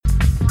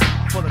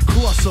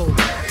crossover.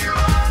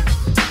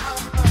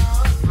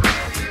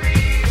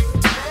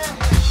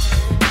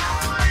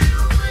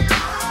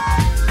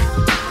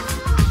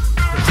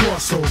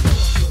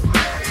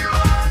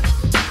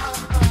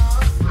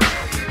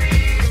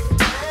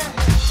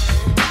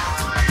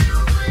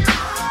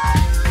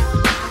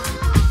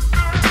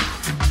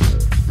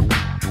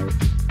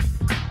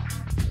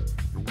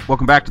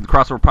 Welcome back to the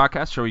Crossover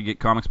Podcast, show you get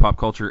comics, pop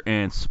culture,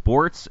 and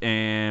sports.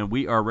 And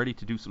we are ready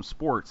to do some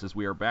sports as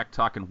we are back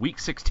talking Week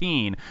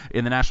 16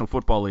 in the National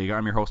Football League.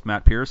 I'm your host,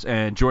 Matt Pierce,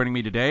 and joining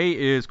me today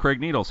is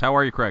Craig Needles. How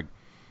are you, Craig?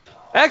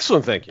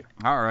 Excellent, thank you.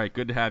 All right,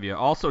 good to have you.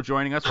 Also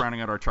joining us,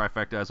 rounding out our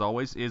trifecta as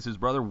always, is his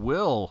brother,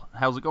 Will.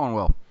 How's it going,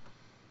 Will?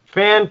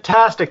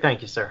 Fantastic,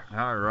 thank you, sir.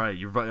 All right,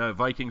 your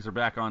Vikings are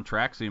back on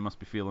track, so you must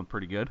be feeling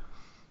pretty good.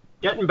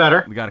 Getting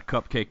better. We got a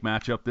cupcake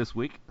matchup this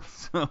week,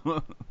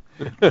 so...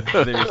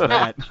 There's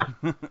that.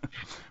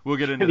 We'll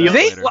get into that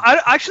later. Well,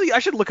 I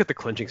should look at the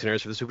clinching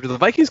scenarios for this week. Do the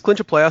Vikings clinch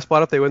a playoff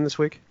spot if they win this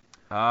week?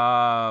 What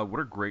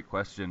a great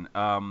question.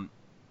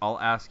 I'll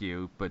ask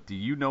you, but do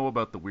you know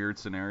about the weird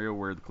scenario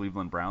where the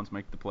Cleveland Browns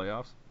make the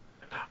playoffs?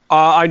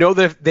 I know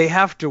that they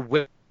have to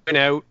win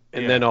out,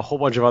 and then a whole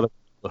bunch of other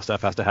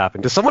stuff has to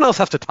happen. Does someone else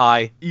have to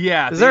tie?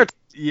 Yeah. Has to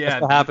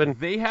happen?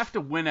 They have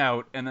to win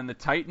out, and then the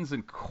Titans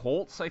and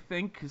Colts, I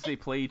think, because they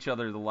play each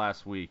other the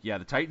last week. Yeah,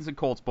 the Titans and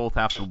Colts both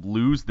have to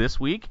lose this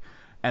week,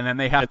 and then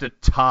they have to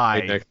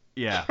tie.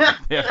 Yeah,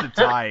 they have to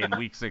tie in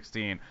Week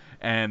 16,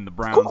 and the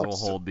Browns will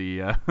hold the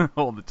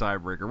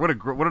tiebreaker.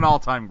 What an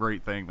all-time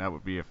great thing that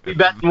would be. If we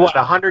bet what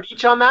 100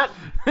 each on that.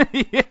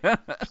 Yeah.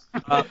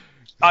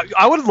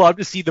 I would love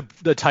to see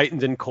the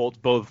Titans and Colts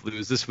both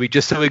lose this week,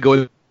 just so we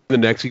go the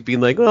next week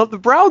being like, well, the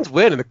Browns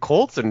win and the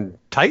Colts and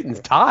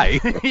Titans tie.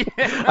 Yeah.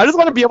 I just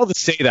want to be able to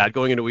say that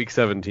going into Week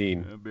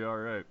 17. That'd be all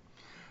right.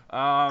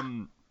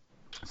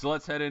 So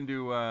let's head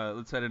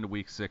into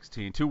Week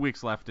 16. 2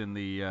 weeks left in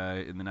the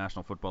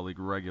National Football League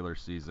regular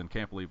season.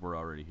 Can't believe we're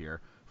already here.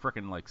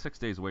 Frickin' like 6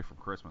 days away from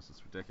Christmas.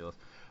 It's ridiculous.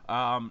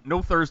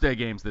 No Thursday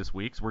games this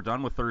week, so we're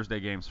done with Thursday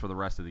games for the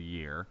rest of the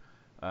year.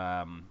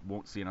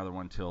 Won't see another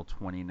one till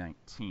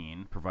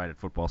 2019, provided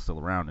football's still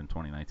around in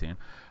 2019.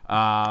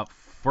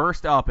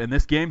 First up, and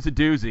this game's a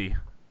doozy,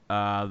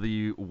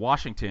 the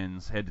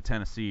Washingtons head to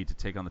Tennessee to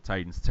take on the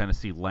Titans.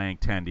 Tennessee laying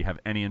 10. Do you have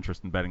any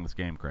interest in betting this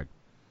game, Craig?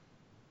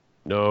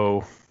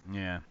 No.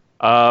 Yeah.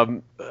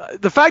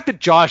 The fact that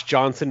Josh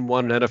Johnson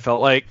won an NFL,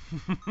 like,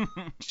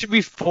 should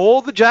we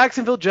fold the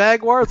Jacksonville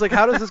Jaguars? Like,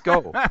 how does this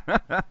go?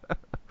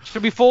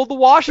 Should we fold the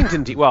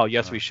Washington team? Well,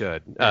 yes, we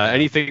should.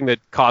 Anything that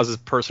causes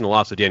personal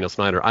loss of Daniel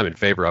Snyder, I'm in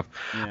favor of.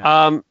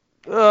 Yeah.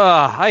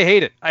 I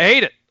hate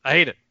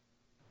it.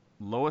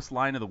 Lowest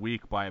line of the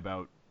week by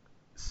about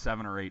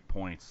 7 or 8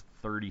 points,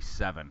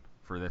 37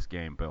 for this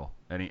game, Bill.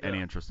 Any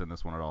interest in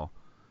this one at all?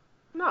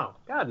 No,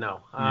 God no.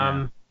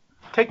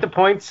 Take the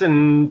points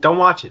and don't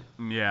watch it.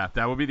 Yeah,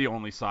 that would be the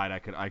only side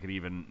I could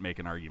even make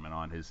an argument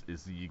on.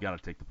 Is you got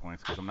to take the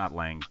points because I'm not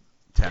laying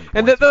 10 points.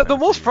 And the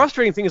most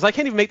frustrating thing is I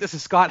can't even make this a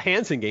Scott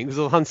Hansen game because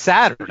it's on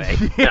Saturday.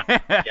 Yeah.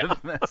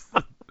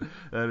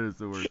 That is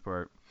the worst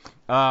part.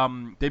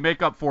 They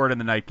make up for it in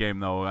the night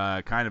game,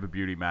 though. Kind of a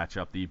beauty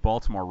matchup. The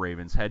Baltimore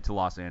Ravens head to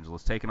Los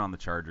Angeles, taking on the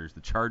Chargers.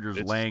 The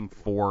Chargers laying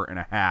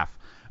 4.5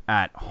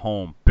 at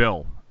home.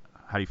 Bill,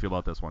 how do you feel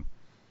about this one?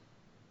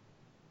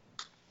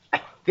 I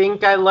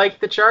think I like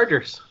the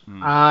Chargers.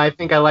 I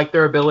think I like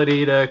their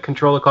ability to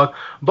control the clock.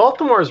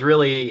 Baltimore's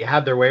really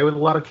had their way with a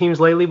lot of teams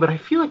lately, but I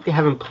feel like they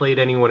haven't played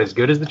anyone as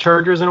good as the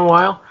Chargers in a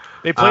while.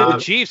 They played the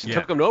Chiefs and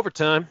took them to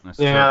overtime.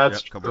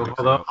 That's true.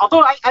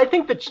 Although I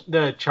think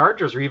the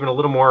Chargers are even a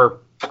little more,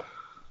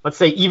 let's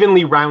say,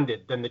 evenly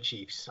rounded than the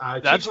Chiefs.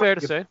 That's fair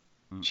to say.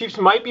 Chiefs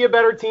might be a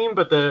better team,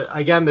 but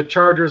the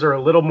Chargers are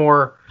a little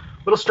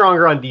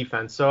stronger on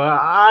defense. So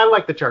I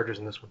like the Chargers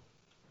in this one.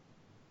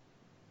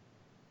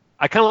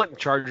 I kind of like the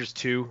Chargers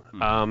too.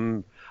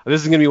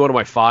 This is going to be one of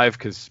my 5,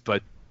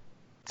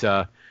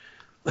 I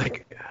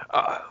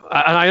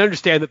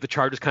understand that the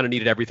Chargers kind of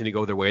needed everything to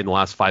go their way in the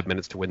last 5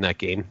 minutes to win that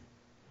game.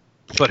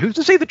 But who's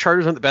to say the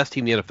Chargers aren't the best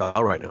team in the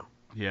NFL right now?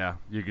 Yeah,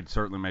 you could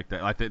certainly make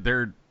that.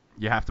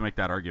 You have to make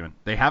that argument.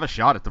 They have a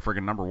shot at the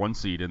friggin' number 1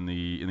 seed in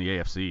the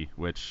AFC,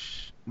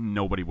 which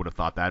nobody would have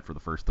thought that for the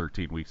first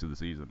 13 weeks of the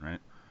season, right?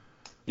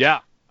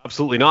 Yeah,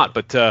 absolutely not.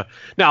 But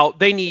now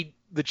they need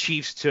the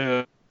Chiefs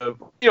to.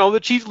 The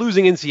Chiefs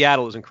losing in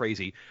Seattle isn't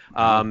crazy.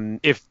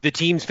 If the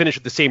teams finish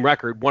with the same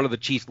record, one of the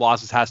Chiefs'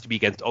 losses has to be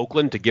against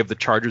Oakland to give the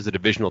Chargers the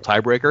divisional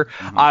tiebreaker.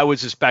 I would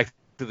suspect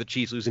that the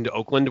Chiefs losing to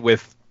Oakland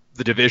with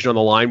the division on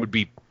the line would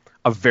be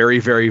a very,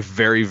 very,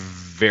 very,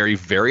 very,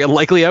 very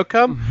unlikely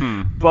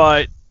outcome.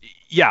 But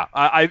yeah,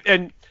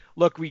 and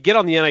look, we get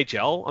on the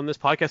NHL on this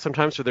podcast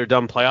sometimes for their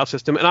dumb playoff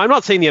system, and I'm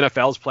not saying the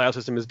NFL's playoff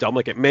system is dumb.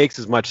 Like, it makes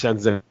as much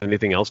sense as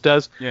anything else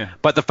does. Yeah.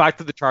 But the fact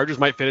that the Chargers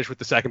might finish with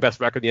the second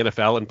best record in the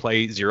NFL and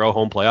play 0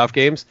 home playoff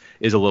games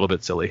is a little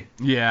bit silly.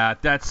 Yeah,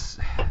 that's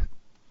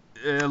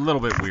a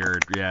little bit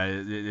weird. Yeah,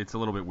 it's a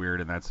little bit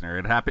weird in that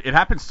scenario. It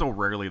happens so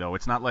rarely, though.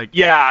 It's not like...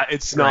 Yeah,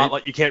 it's not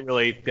like you can't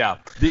really... Yeah.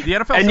 The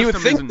NFL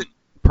system isn't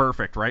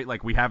perfect, right?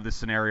 Like we have the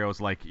scenarios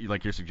like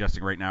you're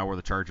suggesting right now where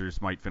the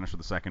Chargers might finish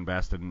with the second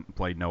best and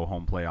play no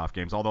home playoff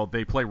games. Although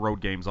they play road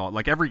games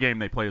like every game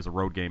they play is a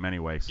road game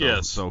anyway. So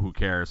Yes. so who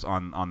cares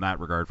on that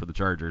regard for the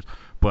Chargers?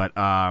 But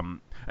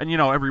and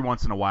every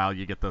once in a while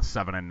you get the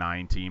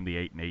 7-9 team, the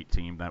 8-8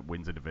 team that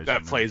wins a division.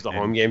 That plays the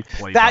home game.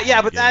 Plays That the yeah,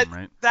 home but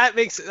game,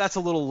 right? that's a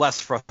little less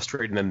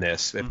frustrating than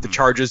this. If the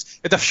Chargers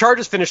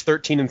finish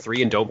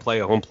 13-3 and don't play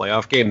a home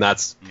playoff game,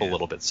 that's a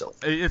little bit silly.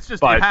 It's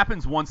just But- it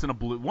happens once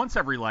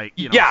every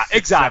Yeah, 6,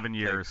 exactly. 7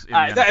 years. In the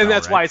NFL, and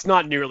that's right? why it's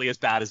not nearly as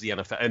bad as the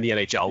NFL and the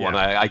NHL one.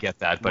 Yeah. I get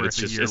that, but Where it's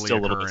a just yearly it's still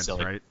a little bit occurrence,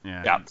 silly. right?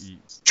 Yeah.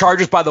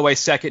 Chargers, by the way,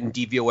 second in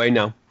DVOA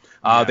now.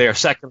 They are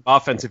second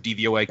offensive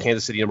DVOA.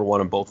 Kansas City number 1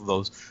 in both of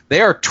those.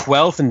 They are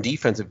 12th in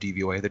defensive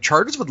DVOA. The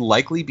Chargers would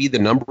likely be the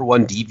number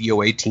 1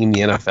 DVOA team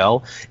in the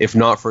NFL if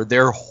not for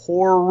their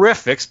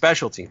horrific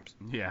special teams.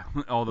 Yeah,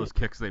 all those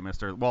kicks they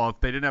missed. Well,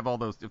 if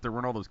there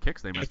weren't all those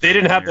kicks they missed. If they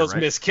didn't have those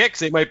right? missed kicks,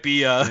 they might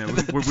be. Yeah, we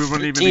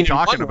wouldn't even be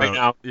talking about right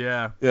now.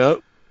 Yeah. Yep.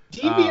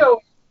 DVO,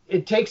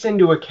 it takes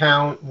into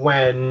account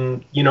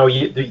when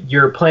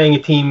you're playing a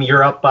team,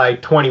 you're up by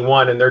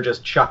 21 and they're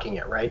just chucking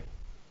it, right?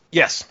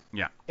 Yes.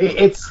 Yeah.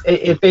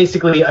 It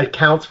basically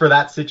accounts for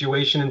that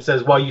situation and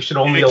says, well, you should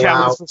only It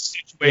allow accounts for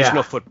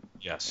situational football.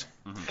 Yes.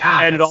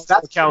 God, and it also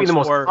that's accounts the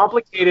most for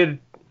complicated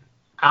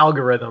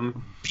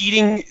algorithm.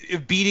 beating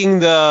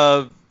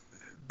the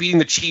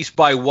Chiefs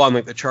by 1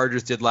 like the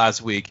Chargers did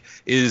last week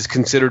is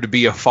considered to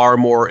be a far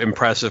more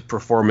impressive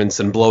performance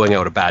than blowing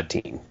out a bad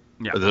team.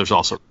 Yeah. But there's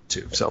also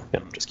 2. So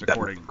just keep that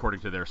in mind. According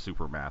to their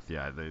super math,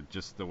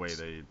 just the way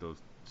those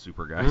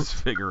super guys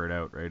figure it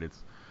out, right? It's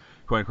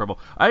quite incredible.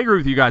 I agree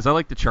with you guys. I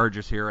like the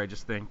Chargers here. I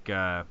just think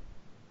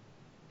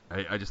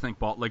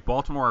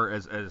Baltimore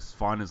as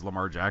fun as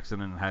Lamar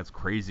Jackson and as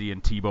crazy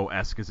and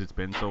Tebow-esque as it's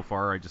been so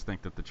far. I just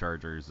think that the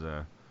Chargers.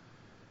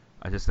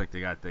 I just think they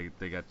got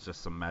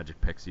just some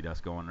magic pixie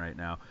dust going right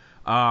now.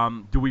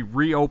 Do we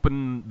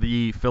reopen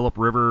the Phillip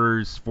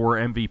Rivers for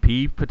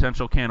MVP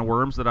potential can of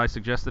worms that I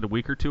suggested a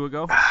week or 2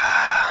 ago?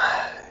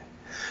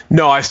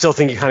 No, I still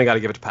think you kind of got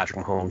to give it to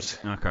Patrick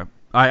Mahomes. Okay.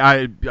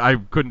 I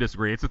couldn't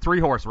disagree. It's a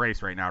 3-horse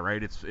race right now,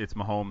 right? It's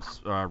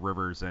Mahomes,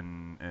 Rivers,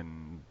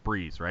 and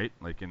Breeze, right?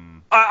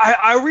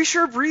 Are we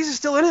sure Breeze is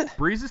still in it?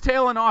 Breeze is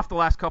tailing off the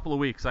last couple of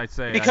weeks, I'd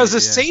say. Because the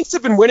Saints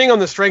have been winning on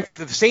the strength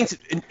of the Saints,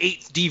 an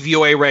 8th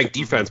DVOA ranked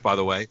defense, by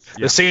the way.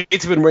 Yeah. The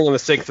Saints have been winning on the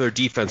strength of their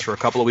defense for a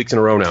couple of weeks in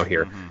a row now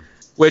here.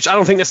 Which I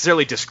don't think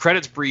necessarily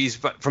discredits Breeze,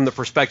 but from the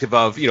perspective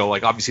of,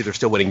 obviously they're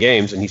still winning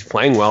games and he's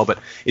playing well, but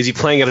is he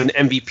playing at an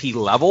MVP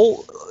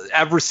level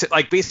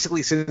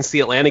basically since the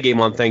Atlanta game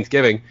on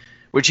Thanksgiving,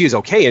 which he is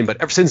okay in,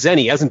 but ever since then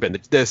he hasn't been.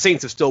 The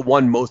Saints have still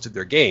won most of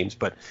their games,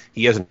 but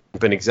he hasn't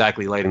been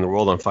exactly lighting the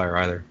world on fire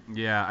either.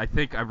 Yeah, I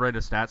think I've read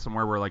a stat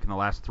somewhere where in the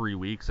last 3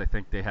 weeks, I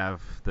think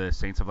the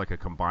Saints have a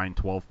combined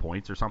 12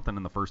 points or something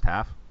in the first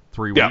half.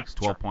 3 weeks,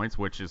 12 points,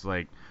 which is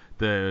at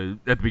the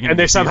beginning. And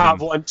they of the somehow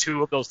season, won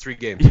 2 of those 3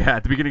 games. Yeah,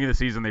 at the beginning of the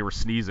season they were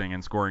sneezing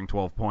and scoring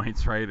 12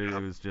 points, right? It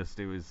was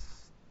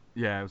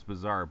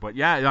bizarre. But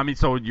yeah, I mean,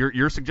 so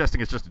you're suggesting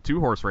it's just a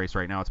 2-horse race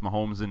right now. It's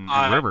Mahomes and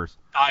Rivers.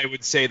 I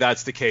would say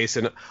that's the case,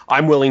 and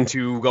I'm willing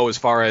to go as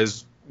far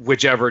as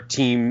whichever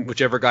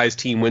guy's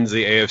team wins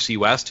the AFC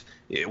West,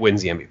 it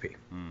wins the MVP.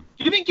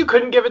 Do you think you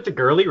couldn't give it to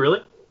Gurley,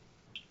 really?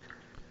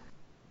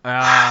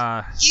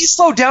 He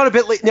slowed down a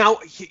bit late. Now,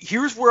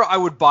 here's where I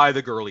would buy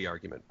the Gurley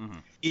argument.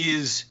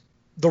 Is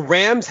the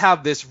Rams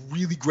have this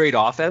really great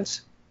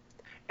offense,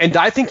 and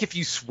I think if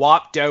you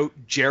swapped out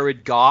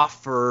Jared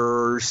Goff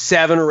for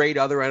 7 or 8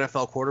 other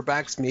NFL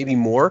quarterbacks, maybe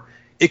more,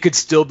 it could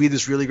still be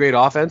this really great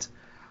offense.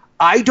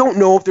 I don't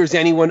know if there's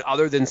anyone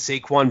other than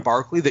Saquon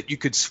Barkley that you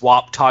could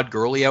swap Todd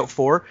Gurley out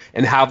for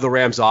and have the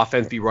Rams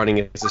offense be running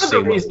as the same. One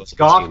of the reasons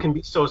Goff can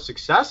be so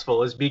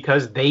successful is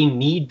because they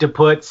need to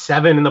put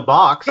 7 in the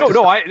box.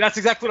 That's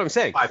exactly what I'm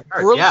saying.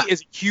 Gurley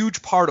is a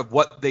huge part of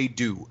what they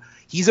do.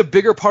 He's a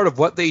bigger part of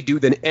what they do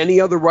than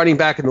any other running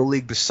back in the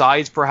league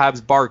besides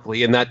perhaps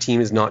Barkley, and that team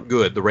is not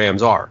good. The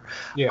Rams are.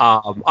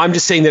 Yeah. I'm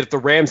just saying that if the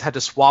Rams had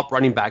to swap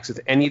running backs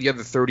with any of the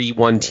other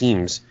 31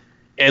 teams,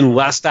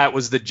 unless that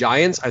was the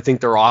Giants, I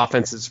think their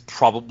offense is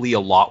probably a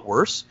lot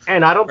worse.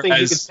 And I don't think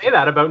you could say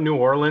that about New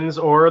Orleans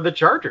or the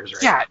Chargers,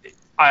 right?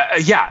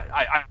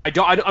 I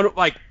don't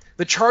like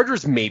the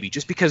Chargers maybe,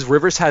 just because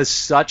Rivers has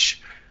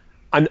such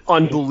an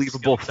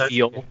unbelievable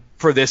feel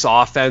for this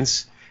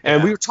offense.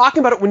 And we were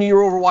talking about it when you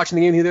were over watching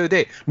the game the other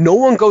day. No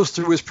one goes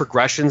through his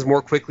progressions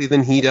more quickly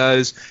than he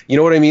does. You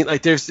know what I mean? I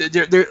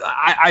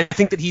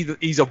think that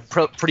he's a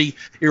pretty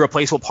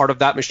irreplaceable part of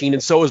that machine,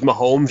 and so is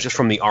Mahomes, just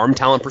from the arm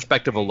talent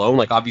perspective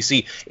alone.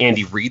 Obviously,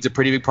 Andy Reid's a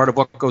pretty big part of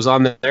what goes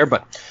on there.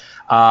 But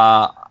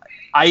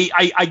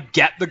I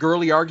get the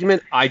Gurley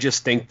argument. I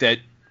just think that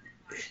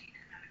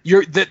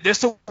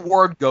this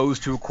award goes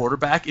to a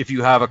quarterback if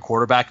you have a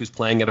quarterback who's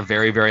playing at a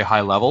very, very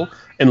high level,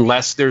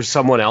 unless there's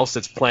someone else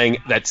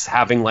that's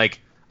having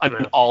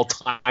an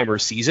all-timer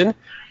season.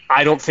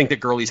 I don't think that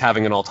Gurley's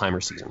having an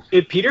all-timer season.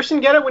 Did Peterson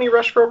get it when he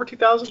rushed for over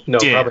 2,000? No,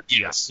 probably.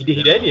 Yes.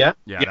 He did, yeah.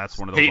 Yeah, Yes. that's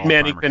one of those Peyton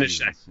Manning all-timer finished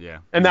seasons. second. Yeah.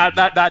 And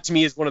that to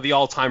me is one of the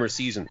all-timer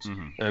seasons.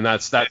 And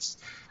that's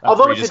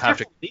Although where you it's just a have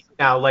to. different league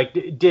now. Like,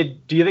 do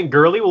you think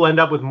Gurley will end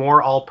up with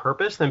more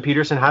all-purpose than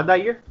Peterson had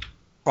that year?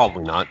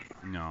 Probably not.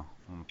 No.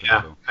 I don't think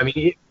Yeah, so. I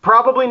mean,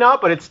 probably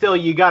not, but it's still,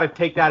 you got to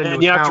take that into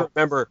And you account. have to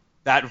remember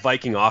that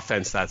Viking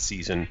offense that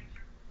season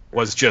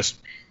was just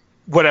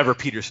whatever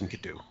Peterson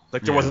could do.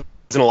 Like there wasn't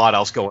a lot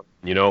else going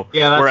on,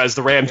 Yeah, whereas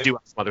the Rams do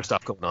have some other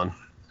stuff going on.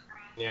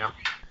 Yeah,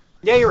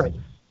 you're right.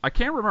 I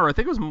can't remember. I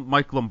think it was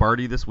Mike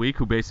Lombardi this week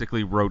who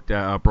basically broke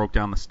down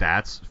the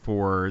stats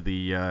for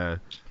the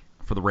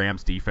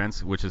Rams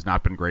defense, which has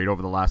not been great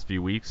over the last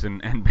few weeks,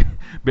 and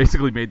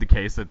basically made the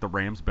case that the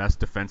Rams' best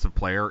defensive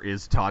player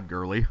is Todd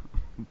Gurley.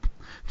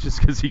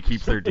 Just because he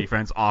keeps their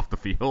defense off the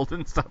field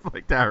and stuff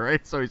like that,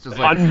 right? So he's just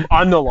like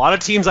on a lot of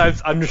teams, I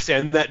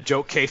understand that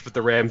joke case, but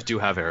the Rams do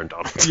have Aaron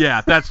Donald.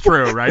 Yeah, that's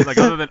true, right? Like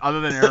other than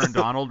Aaron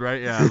Donald,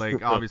 right? Yeah,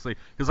 like obviously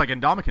because like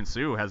Ndamukong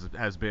Suh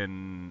has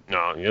been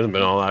No, he hasn't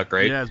been all that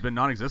great. yeah has been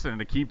non-existent,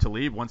 and Aqib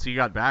Talib once he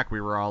got back,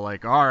 we were all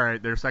like, all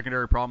right, their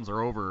secondary problems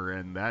are over,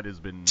 and that has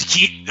been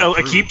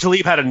Aqib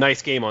Talib had a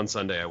nice game on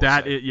Sunday. I would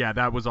say.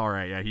 That was all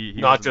right. Yeah, he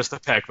Not just the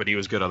peck, but he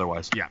was good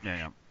otherwise.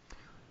 Yeah.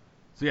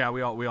 So yeah,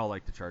 we all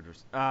like the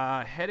Chargers.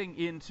 Heading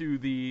into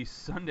the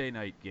Sunday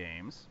night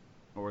games,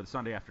 or the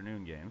Sunday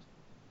afternoon games.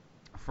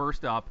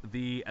 First up,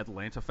 the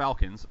Atlanta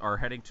Falcons are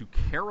heading to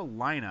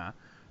Carolina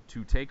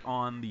to take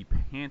on the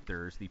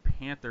Panthers. The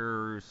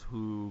Panthers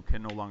who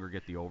can no longer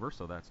get the over,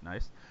 so that's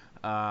nice.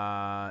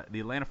 The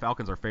Atlanta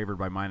Falcons are favored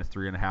by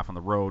 -3.5 on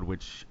the road,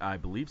 which I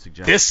believe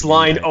suggests This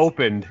line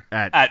opened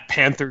at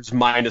Panthers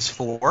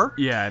 -4.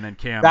 Yeah, and then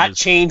Cam That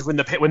changed when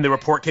the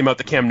report came out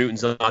that Cam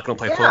Newton's not going to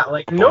play football. Yeah,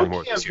 like no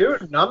anymore Cam this year.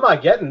 Newton. I'm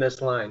not getting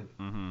this line.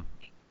 Mm-hmm.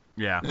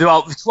 Yeah.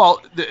 Well,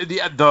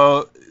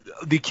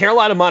 the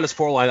Carolina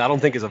 -4 line I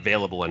don't think is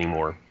available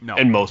anymore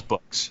in most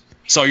books.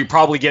 So you're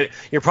probably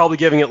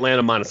giving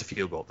Atlanta minus a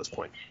field goal at this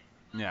point.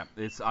 Yeah,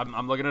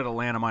 I'm looking at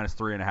Atlanta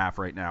 -3.5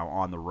 right now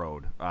on the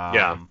road.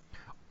 Yeah.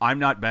 I'm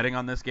not betting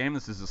on this game.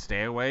 This is a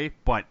stay away.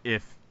 But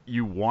if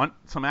you want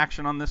some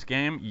action on this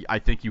game, I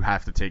think you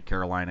have to take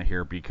Carolina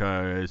here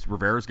because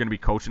Rivera's going to be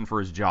coaching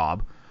for his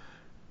job,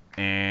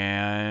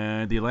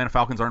 and the Atlanta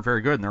Falcons aren't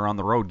very good, and they're on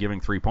the road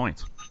giving 3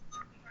 points.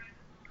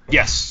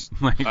 Yes,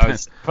 Like,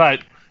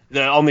 but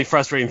the only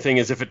frustrating thing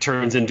is if it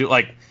turns into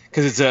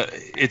because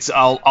it's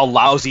a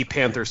lousy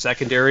Panther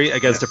secondary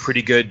against a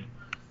pretty good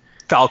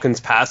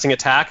Falcons passing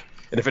attack.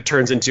 And if it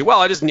turns into,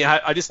 I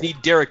just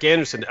need Derek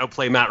Anderson to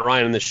outplay Matt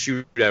Ryan in this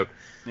shootout.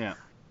 Yeah.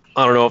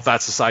 I don't know if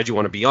that's the side you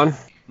want to be on.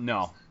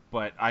 No,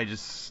 but I'm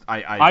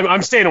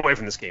staying away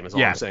from this game. Is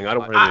all I'm saying. I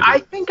don't. I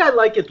think I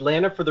like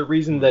Atlanta for the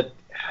reason that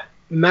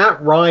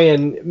Matt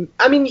Ryan.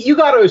 I mean, you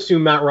got to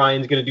assume Matt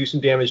Ryan's going to do some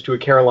damage to a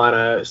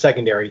Carolina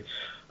secondary.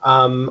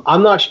 I'm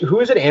not. Who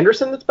is it?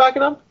 Anderson that's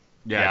backing up.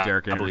 Yeah,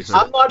 Derek Anderson.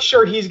 I'm not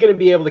sure he's going to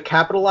be able to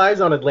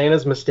capitalize on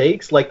Atlanta's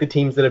mistakes like the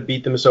teams that have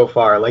beat them so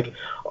far. Like,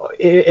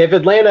 if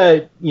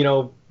Atlanta,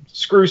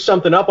 screws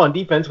something up on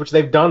defense, which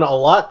they've done a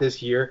lot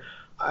this year,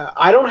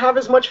 I don't have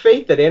as much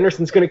faith that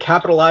Anderson's going to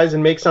capitalize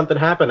and make something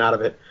happen out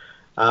of it.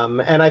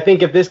 And I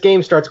think if this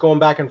game starts going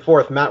back and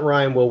forth, Matt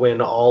Ryan will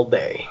win all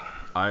day.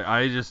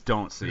 I just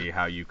don't see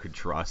how you could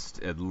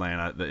trust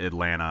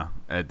Atlanta.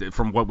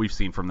 From what we've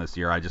seen from this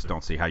year, I just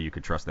don't see how you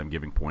could trust them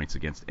giving points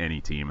against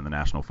any team in the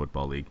National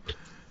Football League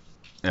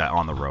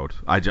on the road.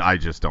 I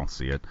just don't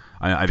see it.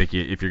 I think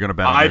if you're going to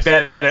bet on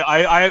this,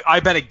 I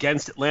bet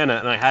against Atlanta,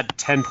 and I had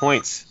 10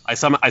 points. I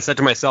said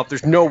to myself,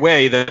 there's no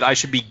way that I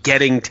should be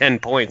getting 10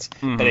 points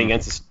betting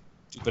against this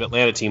stupid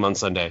Atlanta team on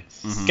Sunday.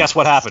 Guess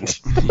what happened?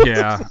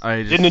 Yeah,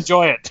 I didn't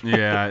enjoy it.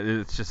 Yeah,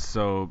 it's just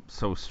so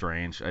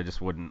strange. I just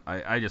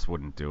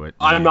wouldn't do it.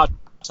 I'm not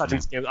touching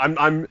this game.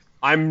 I'm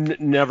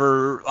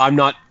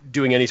not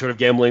doing any sort of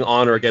gambling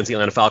on or against the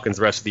Atlanta Falcons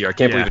the rest of the year. I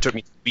can't believe it took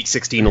me week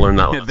 16 to learn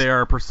that lesson. They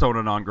are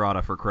persona non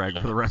grata for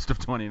Craig for the rest of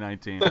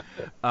 2019.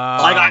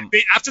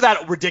 After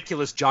that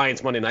ridiculous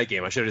Giants Monday night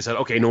game, I should have said,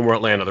 okay, no more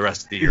Atlanta the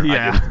rest of the year.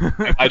 Yeah.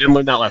 I didn't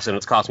learn that lesson.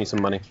 It's cost me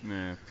some money.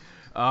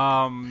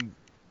 Yeah.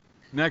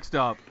 Next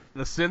up,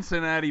 the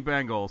Cincinnati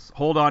Bengals.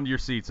 Hold on to your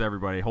seats,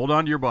 everybody. Hold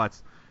on to your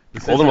butts. The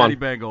Cincinnati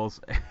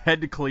Bengals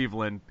head to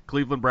Cleveland.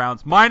 Cleveland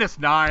Browns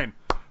 -9.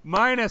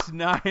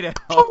 -9 at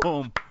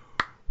home.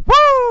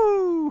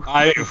 Woo!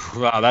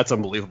 Wow, that's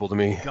unbelievable to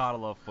me. Gotta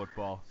love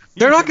football.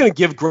 They're not going to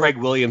give Greg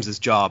Williams his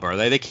job, are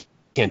they? They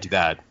can't do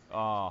that.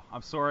 Oh,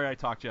 I'm sorry I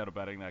talked you out of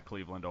betting that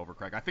Cleveland over,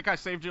 Craig. I think I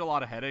saved you a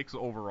lot of headaches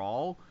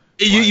overall.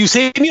 You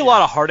saved me a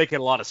lot of heartache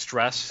and a lot of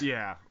stress.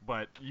 Yeah,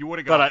 but you would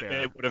have got there.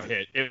 It would have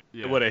hit. It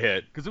would have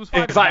hit. Because it was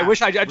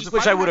 5.5. I just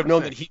wish I would have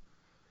known that he.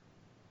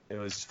 It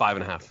was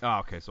 5.5. Oh,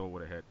 okay, so it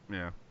would have hit.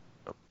 Yeah.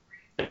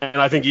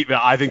 And I think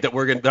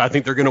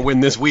they're gonna win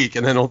this week,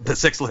 and then the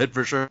 6 will hit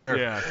for sure.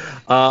 Yeah.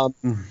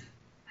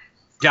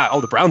 Yeah.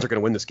 Oh, the Browns are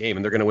gonna win this game,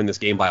 and they're gonna win this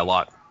game by a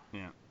lot.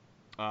 Yeah.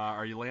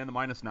 Are you laying the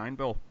 -9,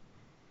 Bill?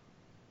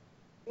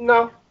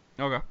 No.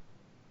 Okay.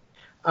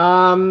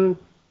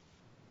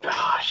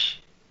 Gosh.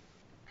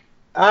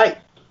 I'll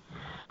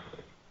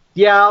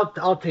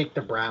take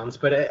the Browns,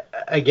 but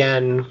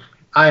again,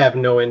 I have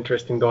no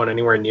interest in going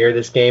anywhere near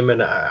this game,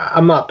 and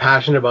I'm not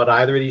passionate about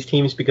either of these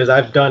teams because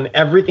I've done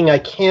everything I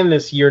can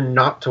this year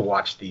not to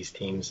watch these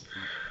teams.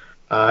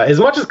 As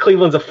much as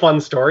Cleveland's a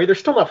fun story, they're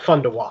still not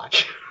fun to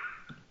watch.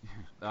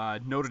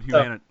 Noted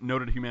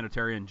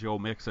humanitarian Joe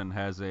Mixon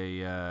has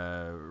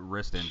a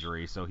wrist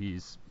injury, so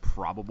he's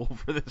probable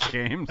for this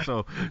game.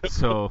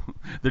 So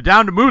they're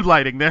down to mood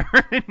lighting there.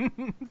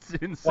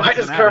 in Why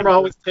does karma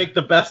always take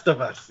the best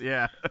of us?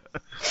 Yeah.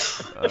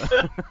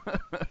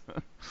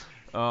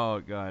 Oh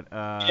God.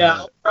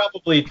 Yeah,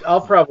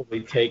 I'll probably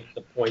take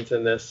the points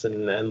in this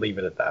and leave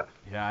it at that.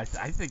 Yeah, I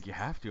think you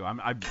have to.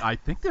 I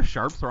think the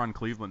sharps are on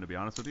Cleveland. To be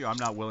honest with you, I'm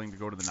not willing to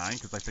go to the 9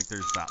 because I think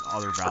there's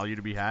other value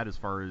to be had as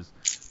far as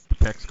the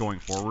picks going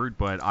forward.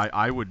 But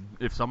I would,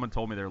 if someone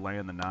told me they're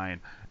laying the 9,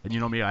 and you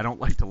know me, I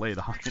don't like to lay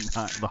the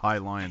high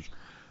lines.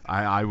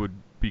 I would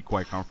be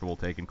quite comfortable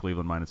taking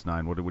Cleveland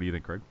 -9. What do you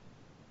think, Craig?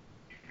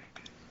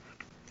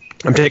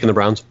 I'm taking the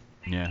Browns.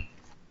 Yeah.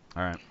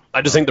 All right.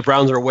 I just think the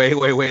Browns are way,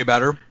 way, way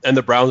better, and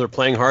the Browns are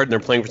playing hard and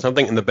they're playing for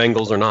something, and the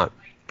Bengals are not.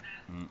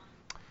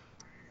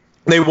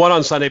 They won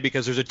on Sunday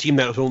because there's a team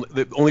that was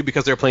only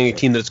because they're playing a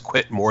team that's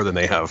quit more than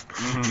they have.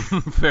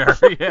 Fair,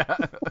 yeah.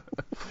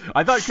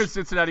 I thought because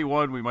Cincinnati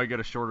won, we might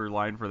get a shorter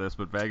line for this,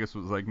 but Vegas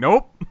was like,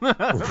 nope.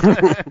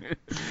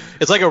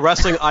 It's like a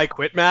wrestling I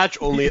quit match,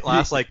 only it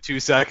lasts like 2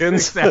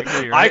 seconds.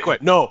 Exactly. Right? I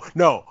quit. No,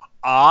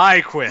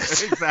 I quit.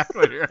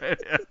 Exactly right.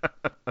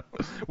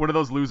 One of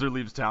those loser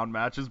leaves town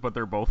matches, but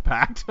they're both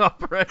packed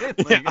up, right?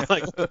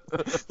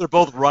 They're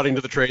both running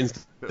to the train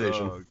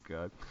station. Oh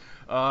God.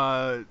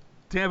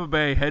 Tampa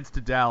Bay heads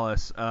to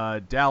Dallas.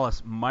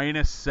 Dallas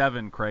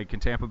 -7. Craig, can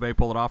Tampa Bay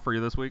pull it off for you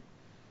this week?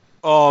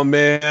 Oh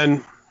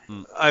man,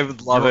 I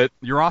would love it.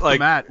 You're off the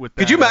mat with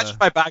that. Could you imagine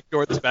if I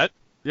backdoor this bet?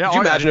 Yeah. Could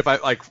you imagine if I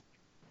like?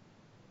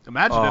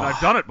 Imagine it.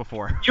 I've done it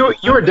before. You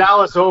were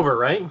Dallas over,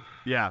 right?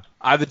 Yeah.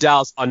 I have the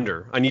Dallas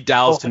under. I need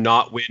Dallas to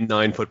not win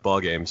 9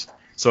 football games.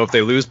 So if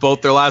they lose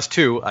both their last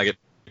 2, I get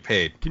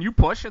paid. Can you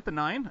push at the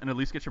 9 and at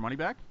least get your money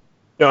back?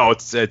 No,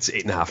 it's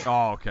 8.5.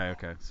 Oh,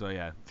 okay. So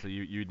yeah,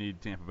 you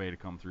need Tampa Bay to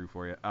come through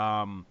for you.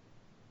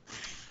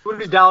 Who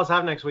does Dallas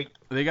have next week?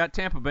 They got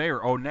Tampa Bay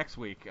next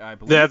week, I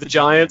believe. They have the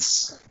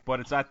Giants, but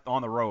it's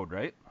on the road,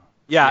 right?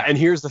 Yeah, and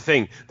here's the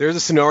thing: there's a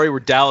scenario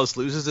where Dallas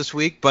loses this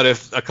week, but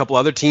if a couple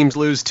other teams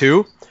lose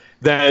too,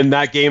 then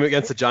that game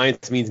against the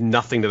Giants means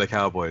nothing to the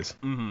Cowboys.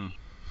 Mm-hmm.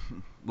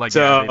 Like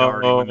they'd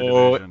already win the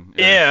division.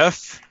 Yeah.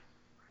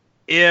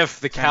 If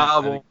the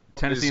Cowboys,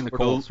 Tennessee and the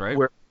Colts, right?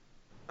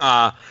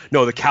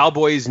 No, the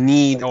Cowboys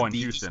need the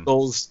Houston.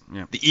 Eagles,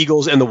 the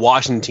Eagles and the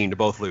Washington team to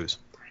both lose.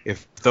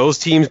 If those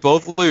teams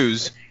both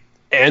lose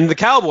and the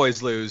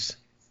Cowboys lose,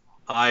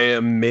 I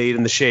am made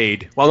in the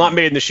shade. Well, not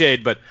made in the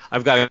shade, but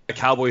I've got a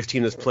Cowboys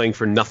team that's playing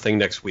for nothing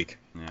next week.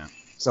 Yeah.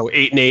 So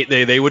 8-8,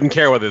 they wouldn't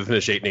care whether they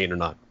finish 8-8 or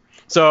not.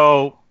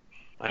 So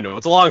I know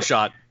it's a long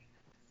shot,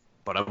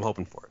 but I'm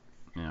hoping for it.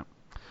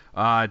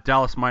 Yeah.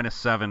 Dallas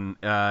 -7.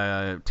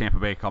 Tampa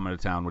Bay coming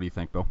to town. What do you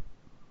think, Bill?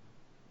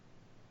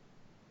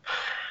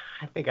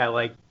 I think I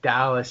like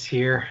Dallas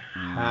here.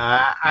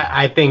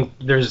 I think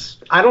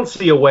I don't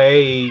see a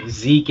way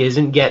Zeke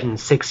isn't getting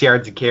 6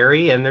 yards of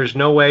carry, and there's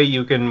no way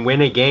you can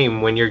win a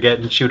game when you're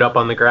getting chewed up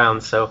on the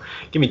ground. So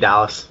give me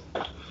Dallas.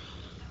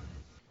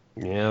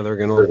 Yeah, they're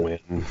going to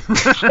win.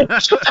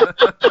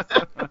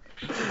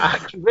 I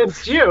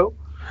convinced you.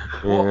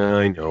 Yeah,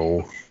 I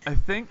know. I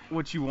think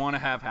what you want to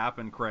have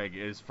happen, Craig,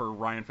 is for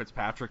Ryan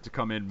Fitzpatrick to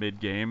come in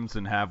mid-games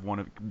and have one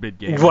of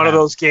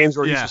those games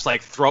where he's just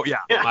like throw. Yeah,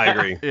 I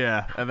agree.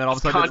 Yeah, and then all of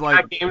a sudden it's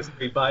like games where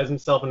he buys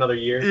himself another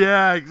year.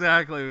 Yeah,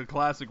 exactly. The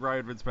classic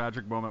Ryan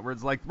Fitzpatrick moment where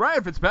it's like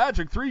Ryan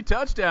Fitzpatrick 3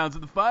 touchdowns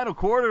in the final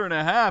quarter and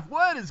a half.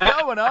 What is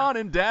going on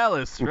in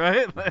Dallas,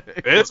 right?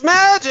 It's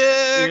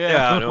magic.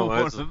 Yeah,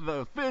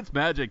 the Fitz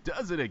magic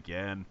does it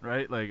again,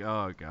 right? Like,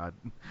 oh god,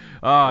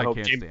 I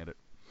can't stand it.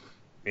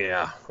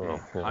 Yeah,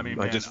 well, I mean,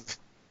 man,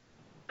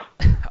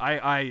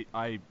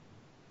 I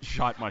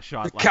shot my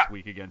shot last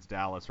week against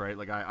Dallas, right?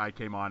 Like I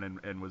came on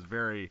and was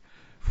very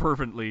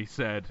fervently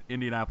said,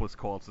 Indianapolis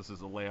Colts, this is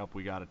a layup,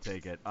 we got to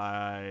take it.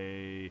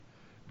 I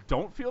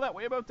don't feel that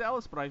way about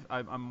Dallas, but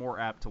I'm more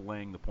apt to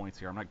laying the points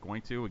here. I'm not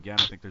going to. Again,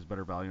 I think there's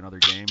better value in other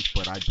games,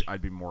 but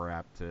I'd be more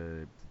apt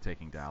to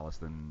taking Dallas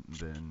than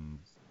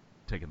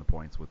taking the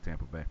points with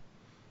Tampa Bay.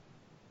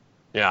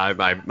 Yeah,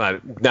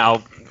 now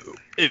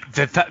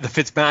the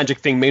Fitzmagic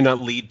thing may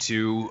not lead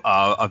to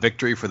a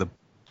victory for the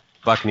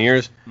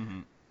Buccaneers,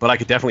 but I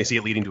could definitely see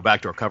it leading to a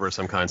backdoor cover of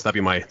some kind. So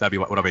that'd be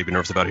what I'd be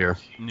nervous about here.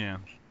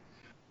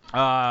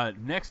 Yeah.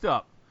 Next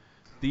up,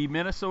 the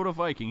Minnesota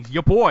Vikings,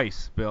 your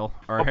boys, Bill,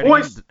 are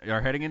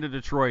heading into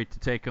Detroit to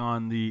take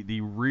on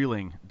the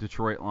reeling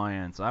Detroit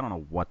Lions. I don't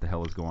know what the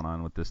hell is going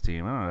on with this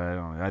team.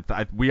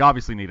 We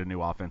obviously need a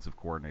new offensive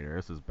coordinator.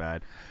 This is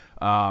bad.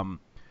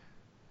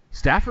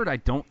 Stafford, I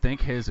don't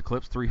think has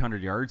eclipsed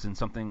 300 yards in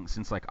something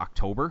since like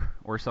October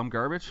or some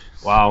garbage.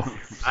 Wow.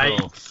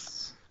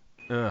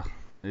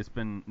 It's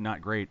been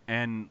not great.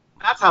 And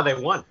that's how they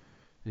won.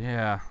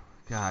 Yeah,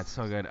 God,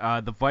 so good.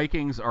 The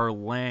Vikings are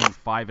laying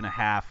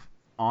 5.5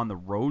 on the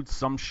road.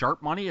 Some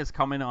sharp money has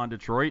come in on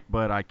Detroit,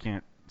 but I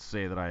can't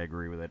say that I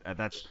agree with it.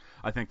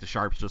 I think the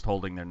sharps just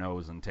holding their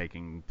nose and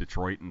taking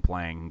Detroit and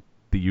playing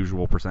the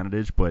usual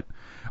percentage. But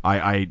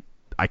I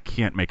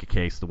can't make a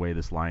case the way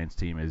this Lions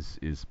team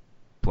is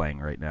playing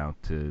right now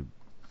to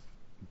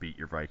beat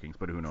your Vikings.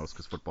 But who knows?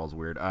 Because football's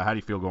weird. How do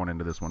you feel going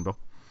into this one, Bill?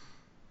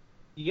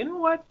 You know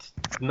what?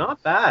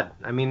 Not bad.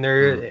 I mean,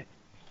 they're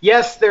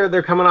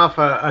coming off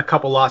a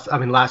couple losses. I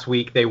mean, last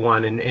week they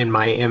won in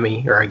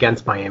Miami or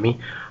against Miami,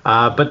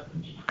 but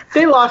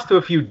they lost to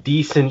a few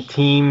decent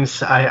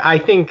teams. I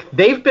think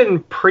they've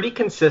been pretty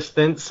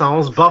consistent.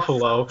 Sans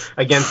Buffalo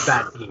against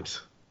bad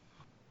teams.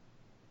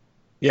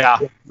 Yeah,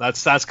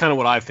 that's kind of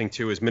what I think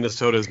too. Is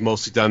Minnesota's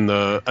mostly done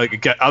other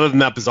than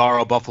that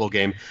bizarro Buffalo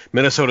game,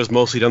 Minnesota's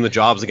mostly done the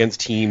jobs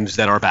against teams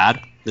that are bad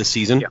this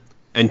season. Yeah.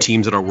 And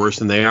teams that are worse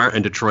than they are,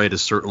 and Detroit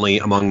is certainly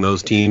among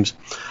those teams.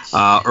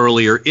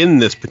 Earlier in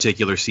this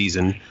particular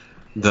season,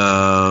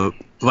 the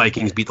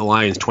Vikings beat the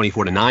Lions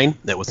 24-9.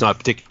 That was not a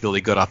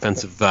particularly good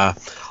offensive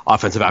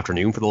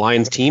afternoon for the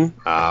Lions team.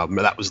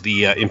 That was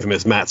the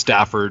infamous Matt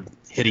Stafford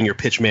hitting your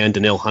pitchman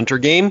Daniil Hunter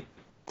game.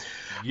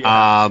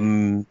 Yeah.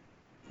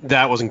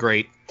 That wasn't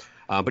great.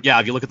 But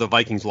yeah, if you look at the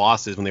Vikings'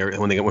 losses when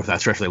they went for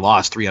that stretch, they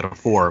lost 3 out of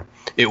 4.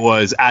 It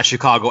was at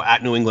Chicago,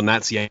 at New England,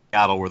 at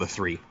Seattle were the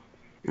 3.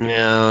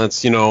 Yeah,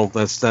 that's going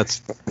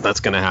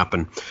to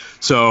happen.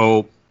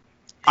 So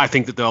I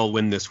think that they'll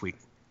win this week.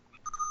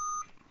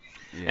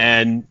 Yeah.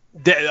 And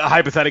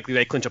hypothetically,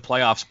 they clinch a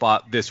playoff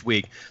spot this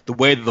week. The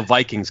way that the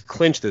Vikings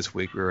clinch this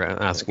week, we were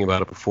asking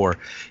about it before,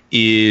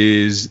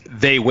 is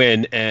they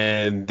win,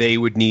 and they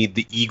would need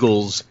the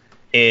Eagles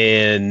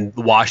and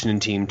the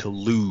Washington team to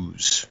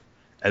lose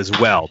as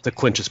well to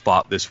clinch a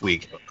spot this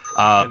week.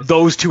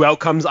 Those two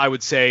outcomes, I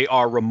would say,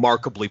 are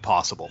remarkably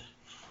possible.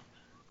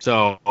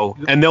 So,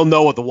 and they'll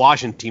know what the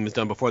Washington team has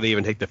done before they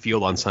even take the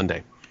field on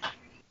Sunday.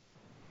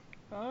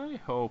 I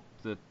hope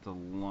that the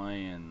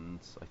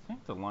Lions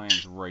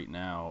right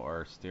now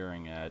are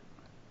staring at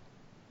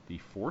the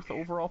 4th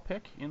overall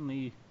pick in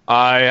the...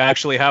 I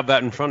actually have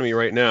that in front of me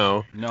right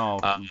now. No,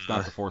 it's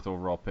not the 4th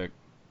overall pick.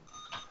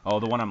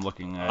 Oh, the one I'm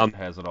looking at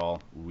has it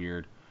all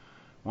weird.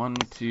 1,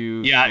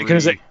 2,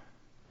 3,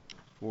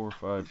 4,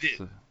 5,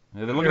 6.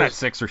 They're looking at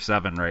 6 or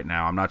 7 right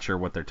now. I'm not sure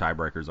what their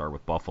tiebreakers are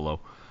with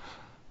Buffalo.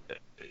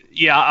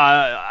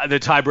 Yeah,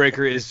 the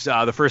tiebreaker is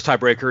the first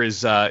tiebreaker is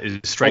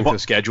strength of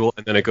schedule,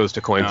 and then it goes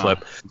to coin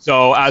flip.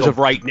 So as of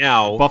right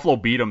now, Buffalo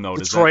beat them though.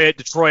 Detroit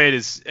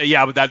is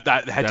but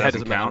that head-to-head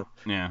doesn't count.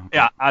 Yeah.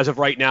 Yeah. As of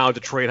right now,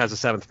 Detroit has a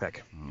 7th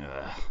pick.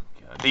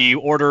 The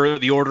order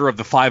of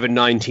the 5 and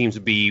 9 teams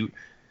would be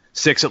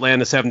 6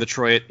 Atlanta, 7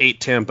 Detroit,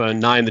 8 Tampa,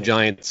 9 the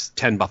Giants,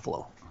 10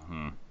 Buffalo.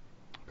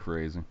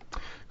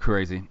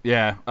 Crazy.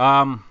 Yeah.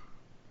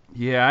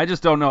 Yeah, I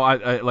just don't know.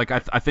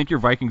 I think your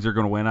Vikings are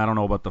going to win. I don't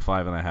know about the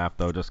 5.5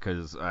 though, just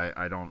because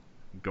I don't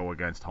go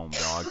against home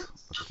dogs.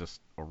 It's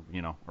just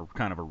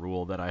kind of a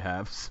rule that I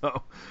have.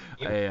 So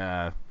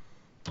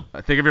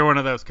I think if you're one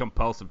of those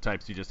compulsive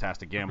types who just has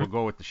to gamble,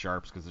 go with the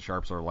sharps because the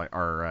sharps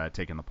are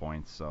taking the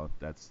points. So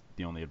that's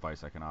the only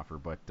advice I can offer.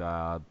 But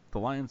the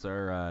Lions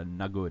are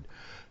not good.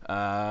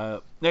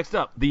 Next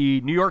up,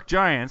 the New York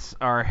Giants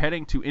are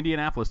heading to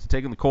Indianapolis to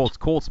take on the Colts.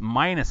 Colts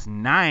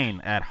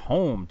 -9 at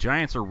home.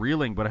 Giants are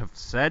reeling, but have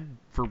said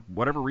for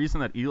whatever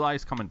reason that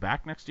Eli's coming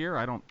back next year.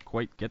 I don't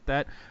quite get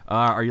that.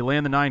 Are you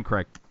laying the 9,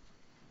 Craig?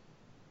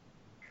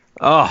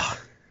 Oh,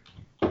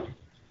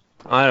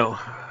 I don't.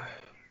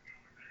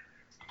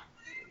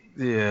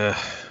 Yeah.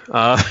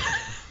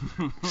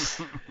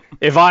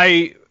 If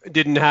I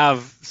didn't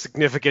have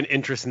significant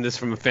interest in this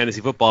from a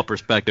fantasy football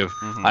perspective,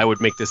 I would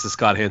make this a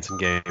Scott Hansen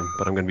game,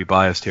 but I'm going to be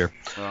biased here.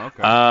 Oh,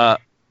 okay.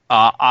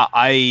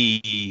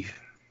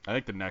 I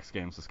think the next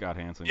game's the Scott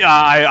Hansen game. Yeah,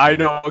 I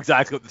know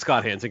exactly what the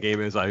Scott Hansen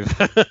game is.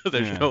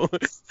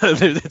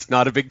 It's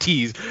not a big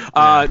tease.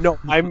 No,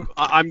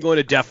 I'm going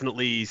to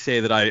definitely say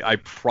that I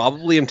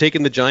probably am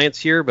taking the Giants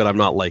here, but I'm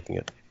not liking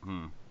it.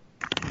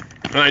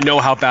 And I know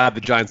how bad the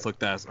Giants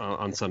looked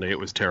on Sunday. It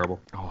was terrible.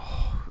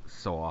 Oh,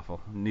 so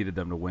awful. Needed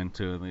them to win,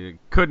 too. They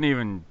couldn't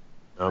even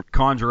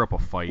conjure up a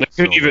fight.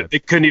 They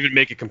couldn't even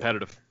make it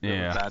competitive.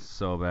 Yeah, bad.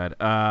 So bad.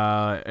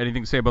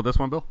 Anything to say about this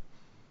one, Bill?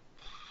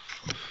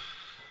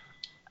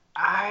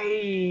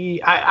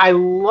 I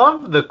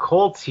love the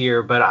Colts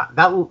here, but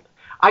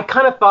I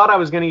kind of thought I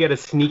was going to get a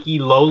sneaky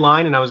low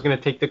line, and I was going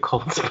to take the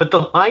Colts, but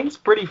the line's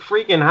pretty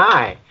freaking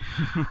high.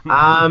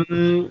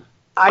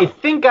 I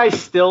think I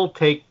still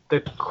take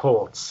the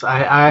Colts.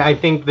 I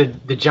think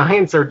the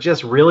Giants are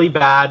just really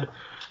bad.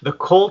 The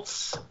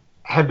Colts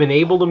have been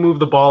able to move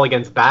the ball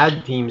against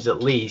bad teams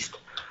at least.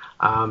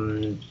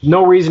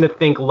 No reason to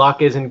think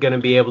Luck isn't going to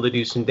be able to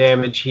do some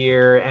damage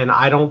here, and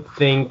I don't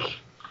think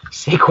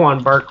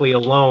Saquon Barkley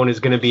alone is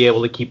going to be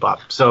able to keep up.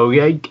 So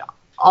yeah,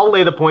 I'll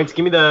lay the points.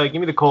 Give me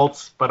the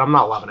Colts, but I'm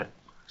not loving it.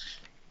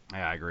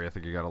 Yeah, I agree. I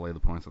think you got to lay the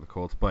points with the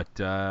Colts, but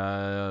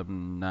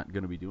I'm not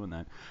going to be doing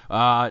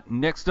that.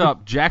 Next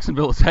up,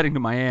 Jacksonville is heading to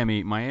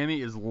Miami.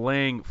 Miami is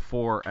laying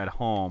 4 at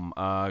home.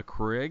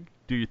 Craig,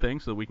 do your thing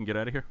so that we can get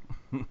out of here.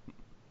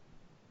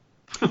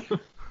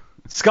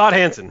 Scott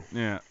Hansen.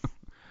 Yeah.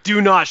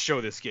 Do not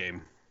show this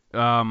game.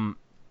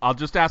 I'll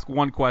just ask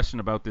one question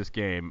about this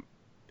game.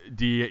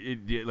 Do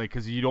you like,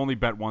 because you'd only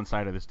bet one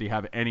side of this? Do you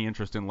have any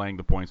interest in laying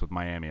the points with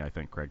Miami? I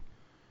think, Craig.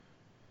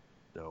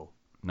 No.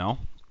 No,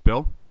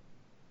 Bill.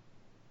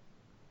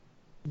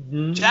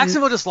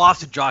 Jacksonville just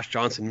lost to Josh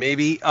Johnson.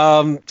 Maybe.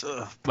 Probably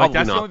Like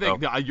that's not. the only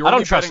thing. I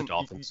don't trust the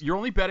Dolphins. You're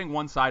only betting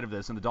one side of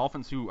this, and the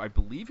Dolphins, who I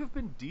believe have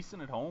been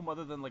decent at home,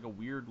 other than like a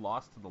weird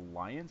loss to the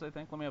Lions. I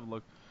think. Let me have a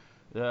look.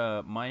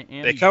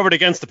 Miami. They covered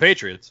against the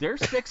Patriots. They're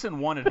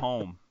 6-1 at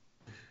home.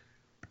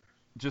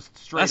 Just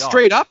straight That's up.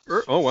 straight up?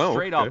 Oh, wow.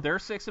 Straight okay. up. They're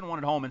 6-1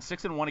 at home and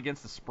 6-1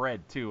 against the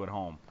spread too at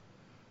home.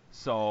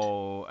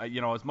 So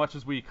as much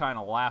as we kind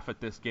of laugh at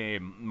this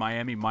game,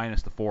 Miami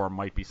minus the 4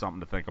 might be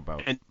something to think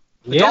about. And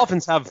the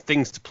Dolphins have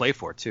things to play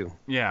for too.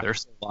 Yeah, they're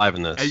still alive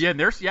in this.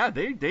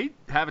 They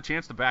have a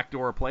chance to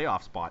backdoor a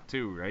playoff spot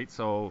too, right?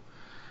 So.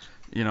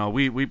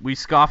 We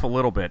scoff a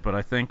little bit, but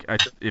I think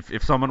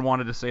if someone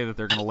wanted to say that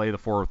they're going to lay the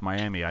 4 with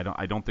Miami,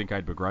 I don't think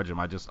I'd begrudge them.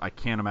 I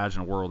can't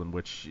imagine a world in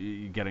which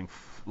getting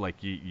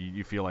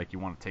you feel like you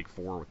want to take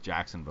 4 with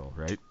Jacksonville,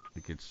 right?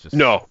 Like it's just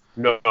no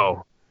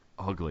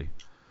ugly.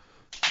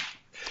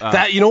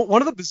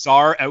 One of the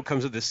bizarre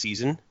outcomes of this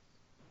season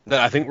that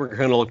I think we're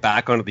going to look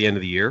back on at the end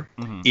of the year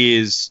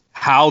is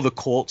how the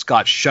Colts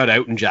got shut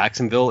out in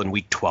Jacksonville in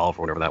Week 12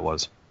 or whatever that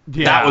was.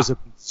 Yeah. That was a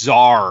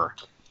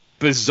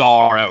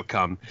bizarre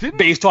outcome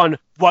based on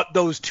what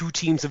those two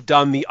teams have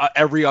done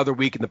every other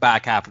week in the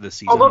back half of the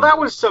season. Although that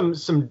was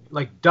some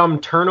like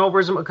dumb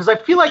turnovers, because I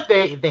feel like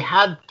they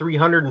had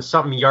 300 and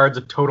something yards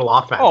of total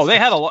offense. Oh, they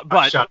had a lot,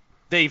 but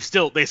they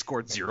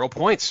scored 0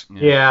 points.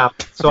 Yeah.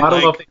 So I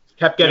don't know if they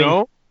kept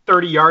getting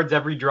 30 yards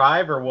every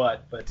drive or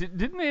what. But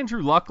didn't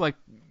Andrew Luck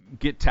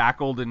get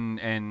tackled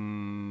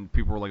and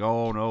people were like,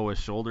 oh no, his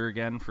shoulder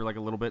again for like a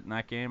little bit in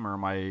that game, or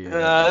am I?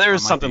 There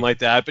was something like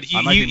that, but he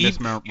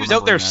was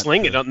out there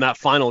slinging it on that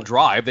final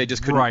drive. They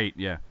just couldn't. Right,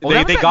 yeah.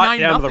 They got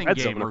down to the red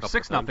game zone or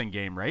 6-0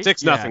 game, right?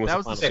 6-0 was that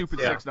was the the stupid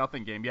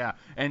 6-0 game, yeah,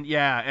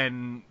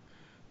 and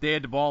they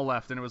had the ball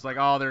left, and it was like,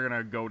 oh, they're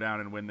gonna go down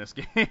and win this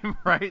game,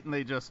 right? And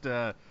they just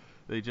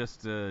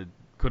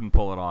couldn't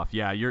pull it off.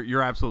 Yeah,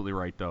 you're absolutely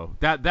right though.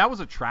 That was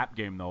a trap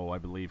game though, I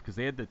believe, because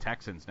they had the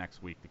Texans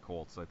next week, the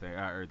Colts, I think,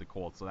 or the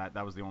Colts. So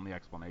that was the only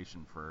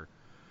explanation for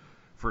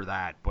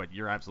that. But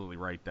you're absolutely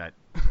right that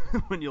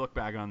when you look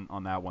back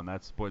on that one,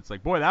 it's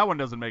like, boy, that one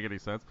doesn't make any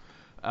sense.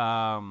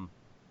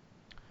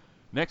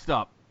 Next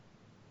up,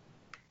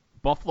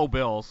 Buffalo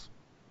Bills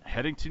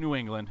heading to New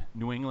England.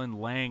 New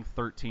England laying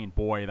 13.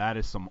 Boy, that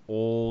is some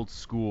old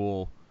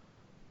school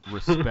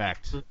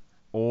respect.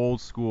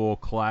 Old school,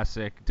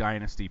 classic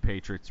dynasty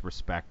Patriots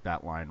respect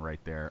that line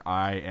right there.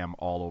 I am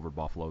all over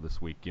Buffalo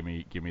this week. Give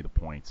me the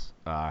points.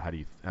 How do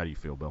you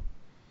feel, Bill?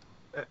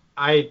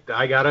 I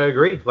gotta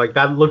agree. Like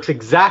that looks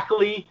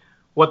exactly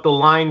what the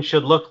line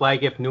should look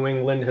like if New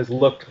England has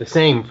looked the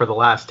same for the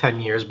last 10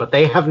 years, but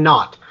they have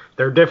not.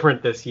 They're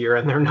different this year,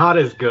 and they're not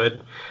as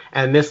good.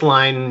 And this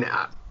line,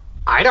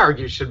 I'd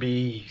argue, should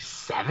be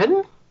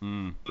 7,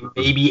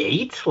 maybe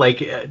 8.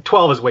 Like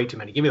 12 is way too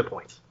many. Give me the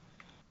points.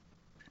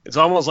 It's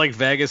almost like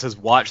Vegas has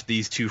watched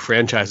these two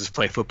franchises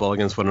play football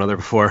against one another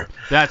before.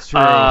 That's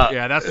true.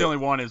 Yeah, that's the only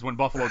one is when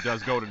Buffalo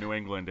does go to New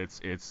England,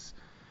 it's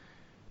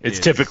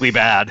typically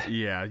bad.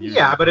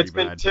 Yeah, but it's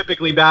been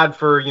typically bad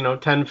for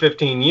 10,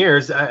 15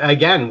 years.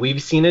 Again,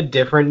 we've seen a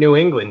different New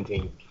England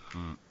team.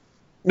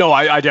 No,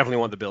 I definitely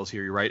want the Bills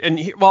here. You're right. And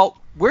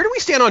where do we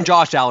stand on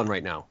Josh Allen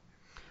right now?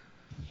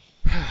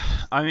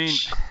 I mean,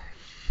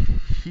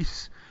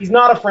 He's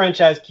not a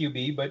franchise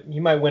QB, but he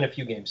might win a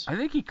few games. I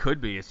think he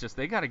could be. It's just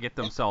they got to get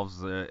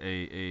themselves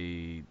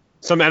a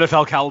some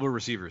NFL caliber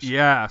receivers.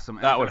 Yeah,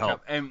 that would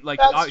help. And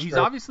he's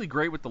obviously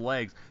great with the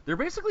legs. They're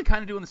basically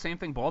kind of doing the same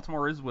thing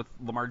Baltimore is with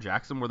Lamar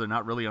Jackson, where they're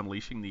not really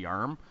unleashing the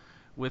arm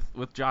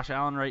with Josh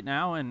Allen right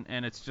now, and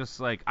it's just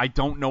like I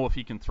don't know if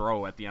he can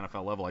throw at the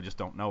NFL level. I just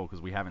don't know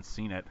because we haven't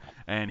seen it,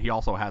 and he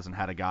also hasn't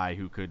had a guy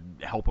who could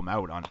help him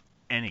out on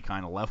any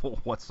kind of level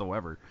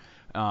whatsoever.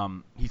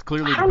 He's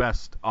clearly the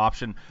best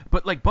option.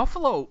 But, like,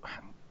 Buffalo,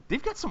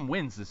 they've got some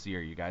wins this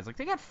year, you guys. Like,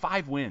 they got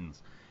 5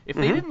 wins. If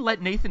they didn't let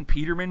Nathan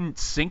Peterman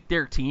sink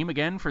their team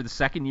again for the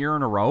second year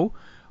in a row,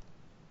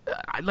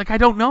 I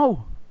don't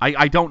know.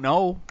 I don't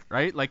know,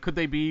 right? Like, could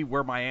they be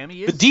where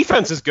Miami is? The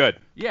defense is good.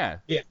 Yeah,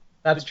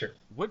 that's true.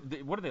 What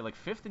are they, like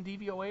 5th in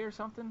DVOA or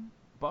something,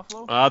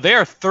 Buffalo? They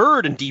are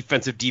 3rd in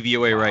defensive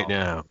DVOA right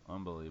now.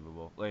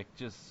 Unbelievable. Like,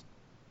 just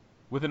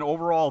with an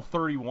overall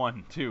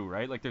 31 too,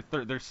 right? Like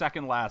they're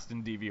second last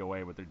in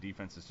DVOA, but their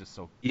defense is just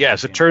so.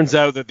 Yes, it turns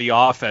out that the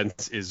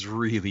offense is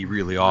really,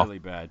 really awful. Really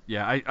bad.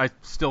 Yeah, I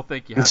still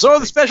think you have. And so are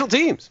the special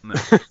teams. No.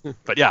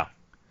 But yeah,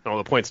 no,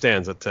 the point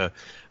stands that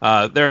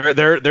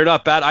they're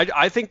not bad.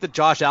 I think that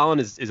Josh Allen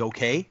is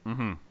okay.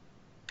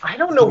 I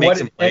don't know what,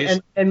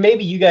 and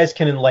maybe you guys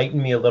can enlighten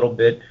me a little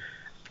bit.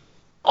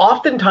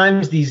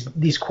 oftentimes these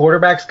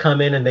quarterbacks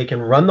come in and they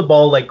can run the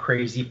ball like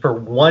crazy for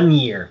 1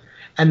 year,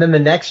 and then the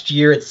next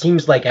year it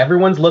seems like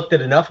everyone's looked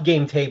at enough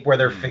game tape where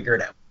they're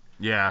figured out.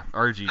 Yeah,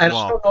 RG. I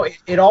don't know.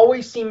 It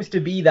always seems to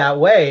be that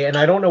way, and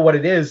I don't know what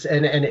it is.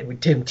 And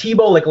Tim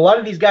Tebow, like a lot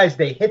of these guys,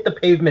 they hit the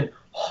pavement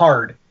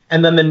hard,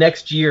 and then the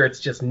next year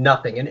it's just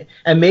nothing.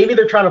 And maybe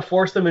they're trying to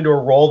force them into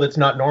a role that's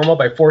not normal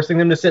by forcing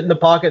them to sit in the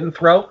pocket and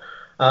throw.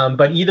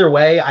 But either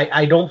way,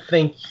 I don't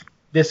think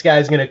this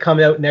guy's going to come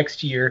out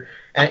next year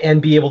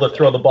and be able to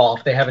throw the ball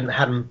if they haven't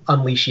had him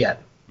unleash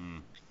yet.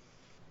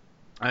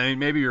 I mean,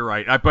 maybe you're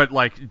right. But,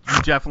 like, you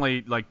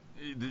definitely, like,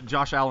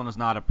 Josh Allen is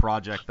not a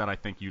project that I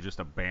think you just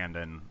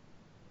abandon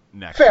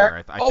next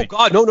year. I think,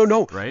 God,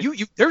 no. Right?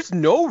 There's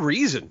no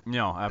reason.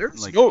 No.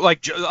 There's no,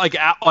 like,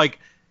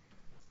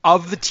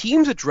 of the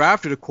teams that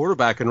drafted a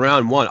quarterback in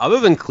round one, other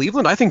than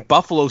Cleveland, I think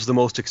Buffalo's the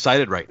most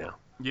excited right now.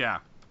 Yeah.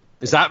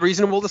 Is that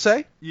reasonable to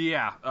say?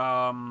 Yeah.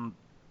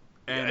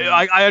 And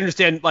I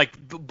understand, like,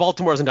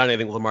 Baltimore hasn't done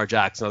anything with Lamar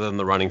Jackson other than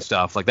the running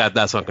stuff. Like, that's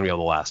not going to be able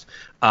to last.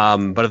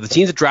 But of the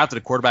teams that drafted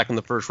a quarterback in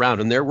the first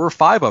round, and there were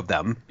 5 of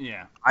them,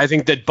 yeah. I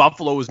think that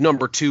Buffalo is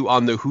number 2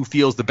 on the who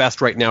feels the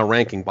best right now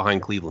ranking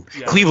behind Cleveland.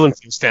 Yeah. Cleveland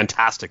feels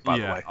fantastic, by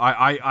the way.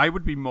 I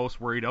would be most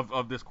worried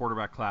of this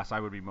quarterback class. I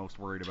would be most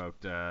worried about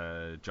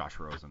Josh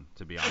Rosen,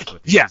 to be honest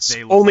with you. Yes,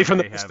 only from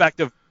the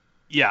perspective.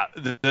 Yeah,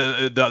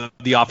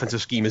 the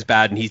offensive scheme is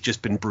bad, and he's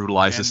just been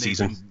brutalized this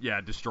season.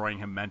 Destroying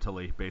him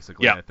mentally,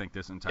 basically. Yeah. I think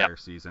this entire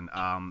season.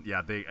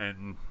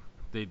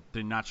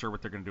 They're not sure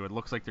what they're going to do. It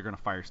looks like they're going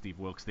to fire Steve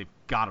Wilkes. They've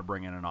got to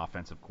bring in an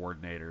offensive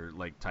coordinator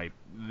type.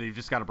 They've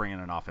just got to bring in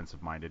an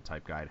offensive-minded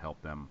type guy to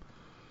help them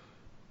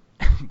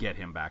get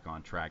him back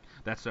on track.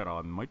 That said,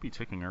 I might be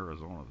taking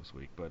Arizona this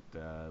week, but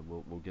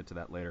we'll get to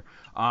that later.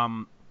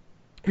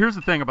 Here's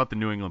the thing about the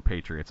New England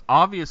Patriots.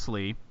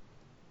 Obviously,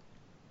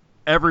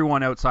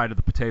 everyone outside of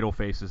the potato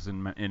faces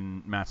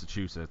in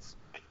Massachusetts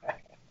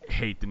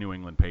hate the New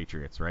England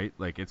Patriots, right?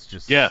 Like, it's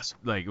just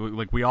like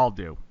we all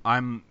do.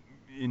 I'm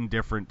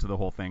indifferent to the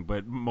whole thing,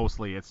 but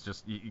mostly it's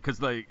just because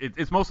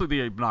it's mostly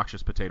the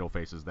obnoxious potato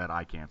faces that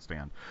I can't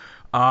stand.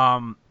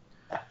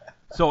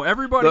 So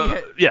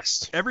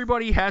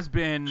everybody has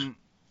been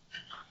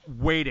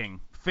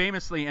waiting,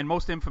 famously and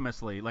most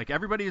infamously, like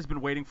everybody has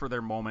been waiting for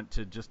their moment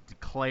to just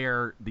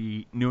declare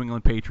the New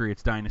England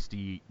Patriots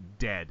dynasty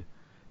dead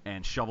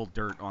and shovel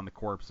dirt on the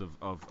corpse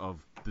of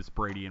this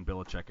Brady and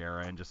Belichick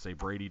era and just say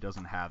Brady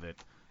doesn't have it.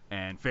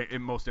 And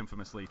most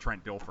infamously,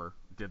 Trent Dilfer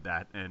did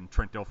that. And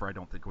Trent Dilfer, I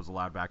don't think, was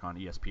allowed back on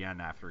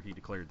ESPN after he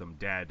declared them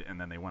dead, and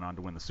then they went on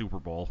to win the Super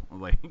Bowl.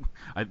 Like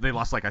they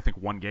lost, I think,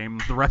 one game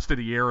the rest of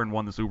the year and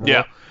won the Super Bowl.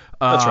 Yeah,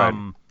 that's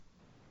right.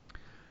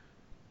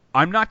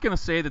 I'm not going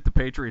to say that the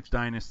Patriots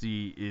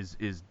dynasty is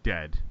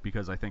dead,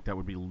 because I think that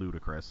would be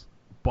ludicrous.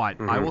 But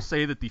I will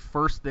say that the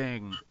first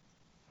thing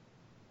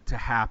to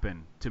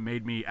happen to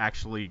made me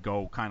actually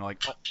go kind of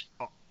like,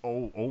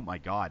 oh my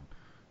God,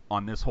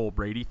 on this whole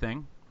Brady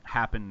thing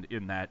happened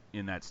in that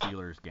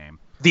Steelers game.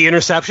 The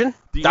interception?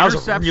 That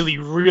was a really,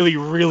 really,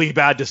 really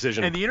bad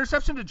decision. And the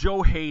interception to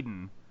Joe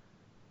Hayden,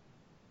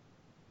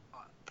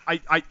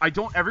 I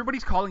don't.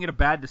 Everybody's calling it a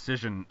bad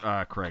decision,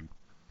 Craig.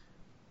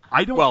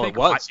 I don't. Well, think it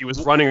was. He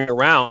was running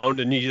around,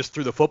 and he just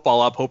threw the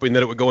football up, hoping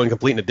that it would go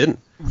incomplete, and it didn't.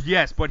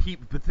 Yes, but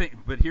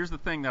here's the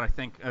thing that I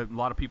think a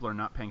lot of people are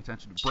not paying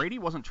attention to. Brady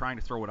wasn't trying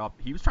to throw it up.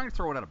 He was trying to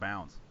throw it out of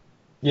bounds.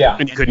 Yeah.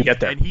 And he couldn't get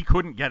there. And he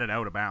couldn't get it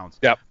out of bounds.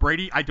 Yep.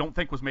 Brady, I don't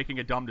think, was making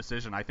a dumb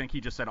decision. I think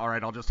he just said, all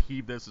right, I'll just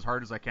heave this as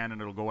hard as I can,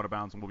 and it'll go out of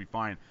bounds, and we'll be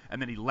fine.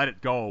 And then he let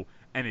it go,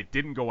 and it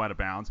didn't go out of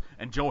bounds.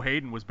 And Joe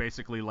Hayden was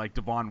basically like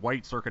Devon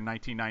White circa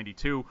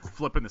 1992,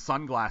 flipping the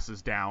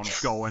sunglasses down,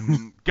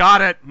 going,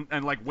 got it,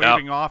 and like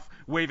waving off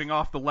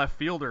the left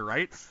fielder,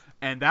 right?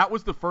 And that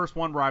was the first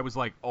one where I was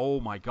like,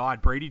 oh my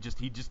God, Brady just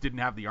didn't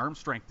have the arm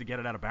strength to get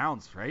it out of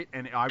bounds, right?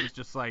 And I was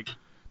just like,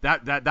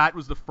 that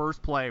was the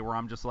first play where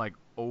I'm just like,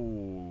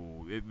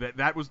 oh,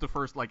 that was the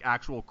first like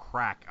actual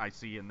crack I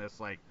see in this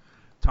like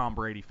Tom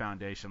Brady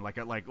foundation, like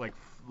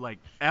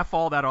F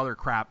all that other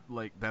crap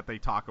like that they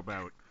talk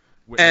about.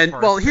 And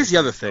well, here's the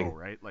other thing,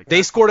 right? Like,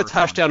 they scored a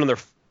touchdown on their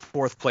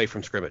fourth play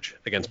from scrimmage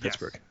against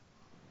Pittsburgh.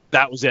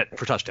 That was it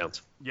for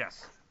touchdowns.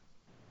 Yes.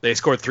 They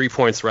scored 3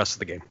 points the rest of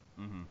the game.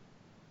 Mm-hmm.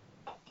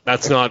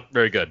 That's not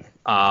very good.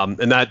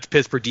 And that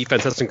Pittsburgh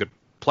defense has some good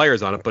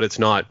players on it, but it's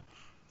not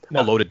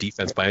a loaded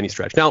defense by any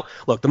stretch. Now,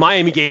 look, the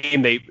Miami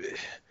game,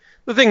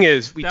 the thing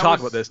is, we talk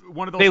about this.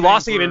 They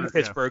lost the game in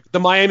Pittsburgh. The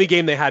Miami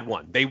game, they had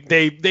won.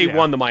 They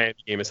won the Miami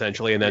game,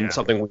 essentially, and then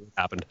something weird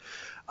happened.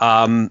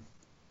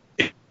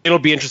 It'll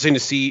be interesting to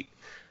see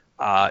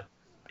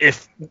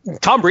if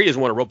Tom Brady has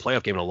won a road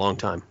playoff game in a long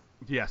time.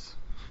 Yes.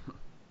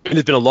 And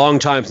it's been a long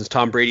time since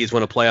Tom Brady has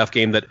won a playoff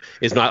game that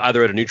is not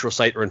either at a neutral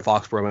site or in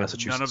Foxborough,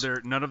 Massachusetts.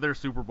 None of their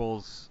Super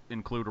Bowls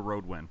include a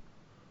road win.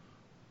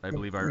 I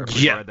believe I read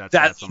that.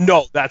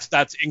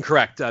 That's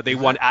incorrect. They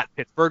won at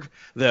Pittsburgh.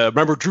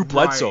 Remember Drew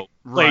Bledsoe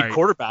played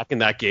quarterback in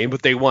that game,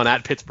 but they won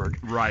at Pittsburgh.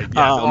 Right.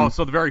 Yeah.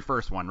 So the very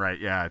first one, right?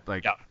 Yeah.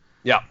 Like.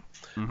 Yeah.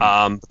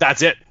 Mm-hmm.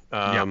 That's it.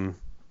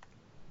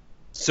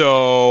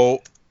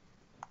 So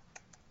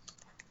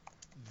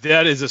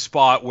that is a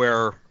spot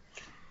where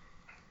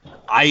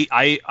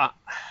they're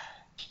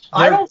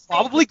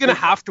probably going to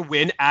have to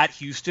win at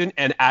Houston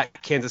and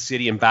at Kansas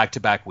City in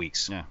back-to-back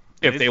weeks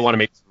if they want to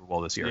make the Super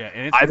Bowl this year. Yeah,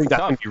 and I think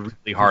that's going to be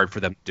really hard for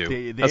them to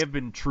do. They have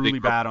been truly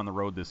bad on the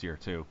road this year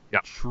too. Yeah,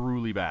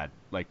 truly bad.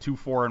 Like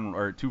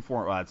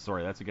 2-4.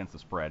 Sorry, that's against the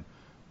spread.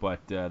 But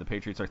the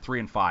Patriots are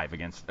 3-5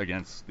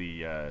 against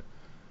the.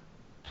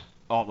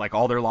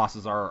 All their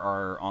losses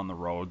are on the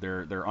road.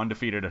 They're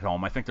undefeated at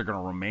home. I think they're going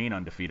to remain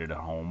undefeated at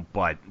home,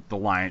 but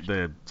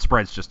the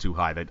spread's just too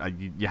high.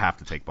 You have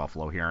to take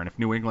Buffalo here. And if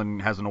New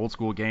England has an old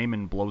school game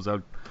and blows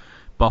out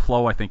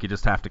Buffalo, I think you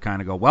just have to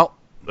kind of go, well,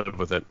 live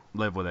with it.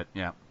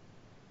 Yeah,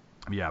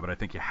 but I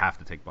think you have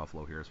to take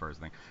Buffalo here as far as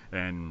the thing.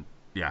 And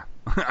yeah,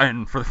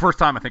 and for the first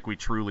time, I think we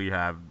truly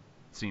have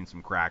seen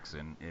some cracks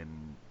in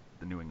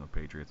the New England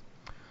Patriots.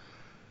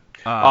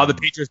 The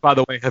Patriots, by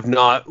the way, have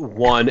not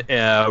won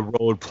a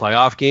road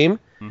playoff game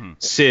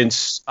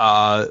since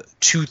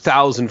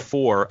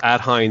 2004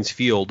 at Heinz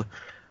Field.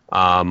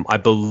 I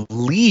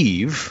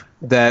believe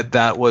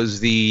that was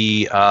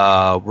the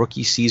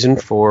rookie season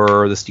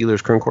for the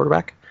Steelers' current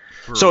quarterback.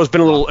 So it's been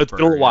a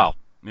little while.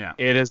 Yeah,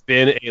 it has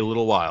been a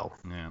little while.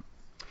 Yeah.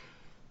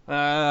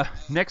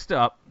 Next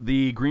up,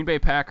 the Green Bay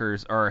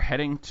Packers are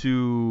heading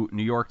to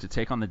New York to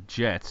take on the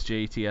Jets.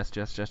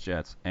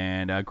 Jets.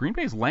 And Green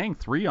Bay's laying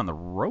 3 on the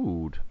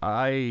road.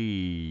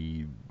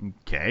 Okay.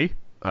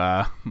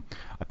 I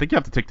think you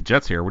have to take the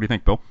Jets here. What do you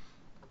think, Bill?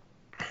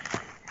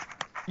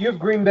 You have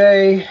Green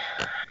Bay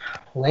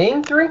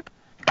laying 3?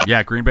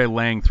 Yeah, Green Bay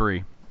laying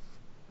 3.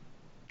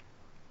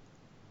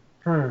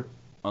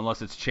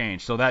 Unless it's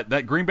changed. So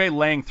that Green Bay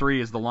laying 3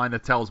 is the line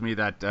that tells me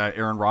that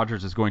Aaron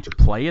Rodgers is going to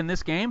play in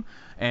this game.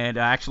 And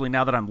actually,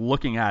 now that I'm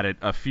looking at it,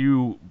 a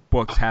few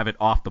books have it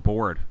off the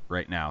board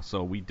right now.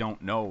 So we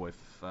don't know if...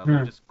 Let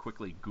me just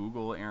quickly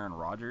Google Aaron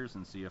Rodgers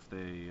and see if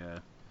they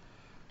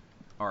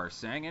are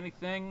saying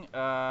anything.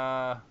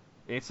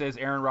 It says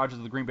Aaron Rodgers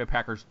of the Green Bay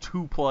Packers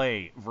to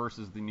play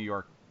versus the New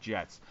York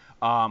Jets.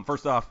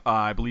 First off,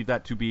 I believe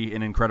that to be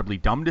an incredibly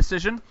dumb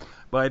decision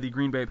by the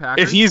Green Bay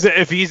Packers.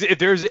 If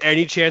there's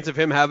any chance of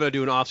him having to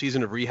do an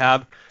offseason of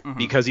rehab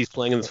because he's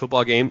playing in this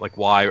football game, like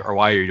why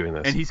are you doing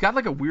this? And he's got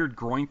like a weird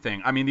groin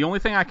thing. I mean, the only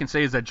thing I can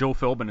say is that Joe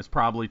Philbin is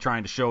probably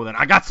trying to show that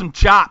I got some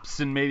chops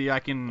and maybe I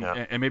can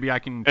And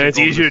it's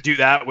easier to do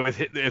that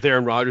with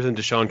Aaron Rodgers and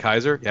DeShone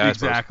Kizer. Yeah,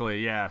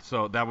 exactly. Yeah,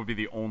 so that would be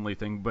the only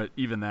thing. But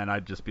even then,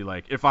 I'd just be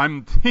like, if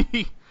I'm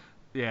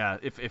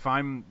if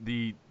I'm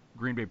the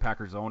Green Bay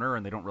Packers owner,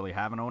 and they don't really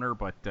have an owner,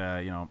 but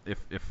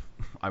if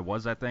I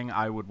was that thing,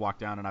 I would walk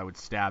down and I would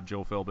stab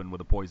Joe Philbin with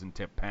a poison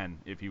tip pen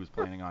if he was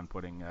planning on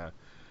putting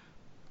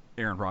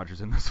Aaron Rodgers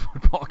in this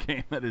football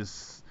game. That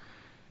is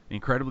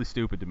incredibly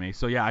stupid to me.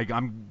 So yeah,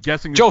 I'm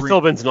guessing Joe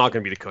Philbin's not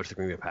going to be the coach of the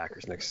Green Bay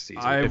Packers next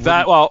season. If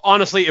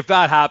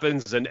that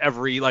happens, then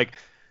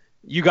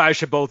you guys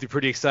should both be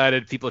pretty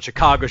excited. People in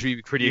Chicago should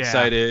be pretty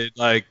excited.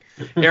 Like,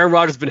 Aaron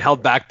Rodgers has been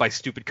held back by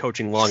stupid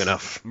coaching long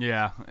enough.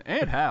 Yeah,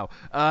 and how?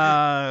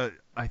 I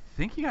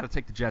think you got to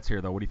take the Jets here,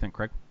 though. What do you think,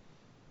 Craig?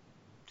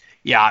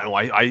 Yeah, no,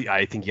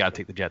 I think you got to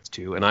take the Jets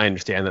too, and I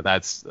understand that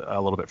that's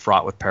a little bit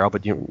fraught with peril,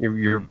 but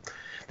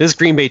this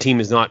Green Bay team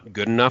is not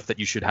good enough that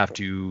you should have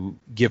to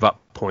give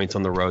up points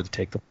on the road to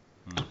take them.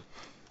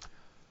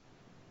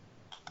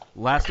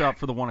 Last up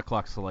for the 1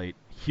 o'clock slate,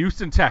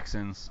 Houston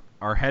Texans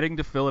are heading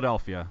to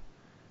Philadelphia.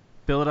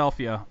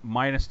 Philadelphia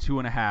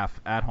 -2.5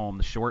 at home,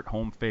 the short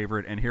home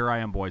favorite. And here I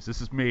am, boys. This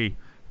is me,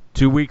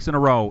 2 weeks in a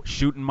row,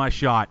 shooting my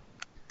shot.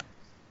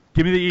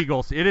 Give me the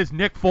Eagles. It is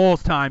Nick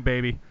Foles time,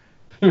 baby.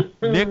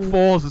 Nick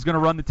Foles is going to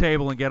run the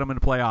table and get them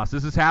into playoffs.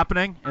 This is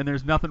happening, and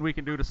there's nothing we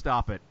can do to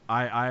stop it.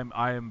 I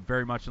am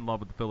very much in love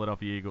with the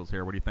Philadelphia Eagles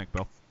here. What do you think,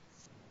 Bill?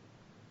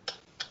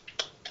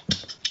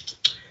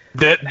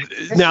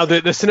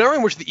 The scenario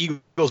in which the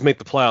Eagles make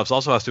the playoffs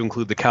also has to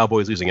include the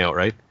Cowboys losing out,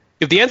 right?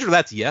 If the answer to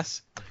that's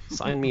yes,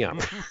 sign me up.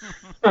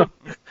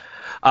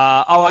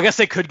 I guess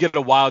they could get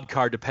a wild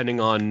card depending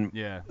on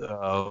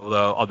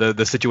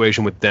the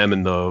situation with them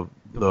and the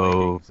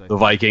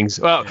Vikings.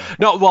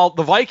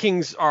 The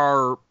Vikings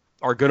are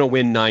going to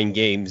win 9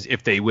 games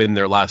if they win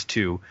their last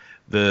 2.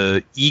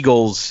 The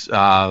Eagles,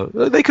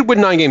 they could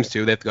win 9 games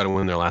too. They've got to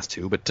win their last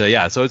 2. But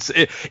so it's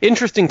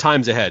interesting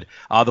times ahead.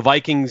 The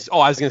Vikings.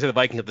 I was going to say the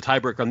Vikings have the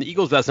tiebreaker on the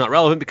Eagles, but that's not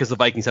relevant because the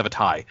Vikings have a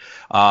tie.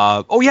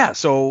 I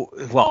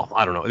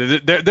don't know.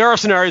 There are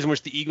scenarios in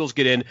which the Eagles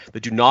get in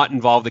that do not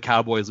involve the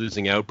Cowboys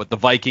losing out, but the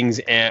Vikings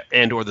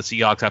and or the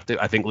Seahawks have to,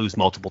 I think, lose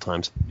multiple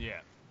times. Yeah,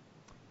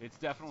 it's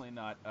definitely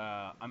not.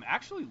 I'm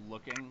actually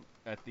looking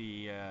at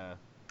the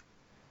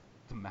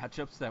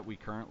matchups that we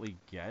currently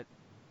get.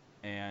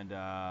 And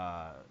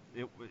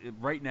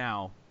right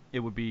now, it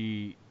would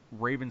be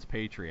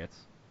Ravens-Patriots.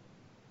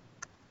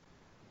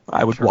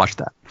 I would watch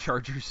that.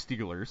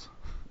 Chargers-Steelers.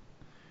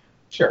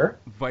 Sure.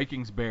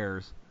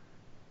 Vikings-Bears.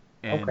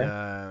 And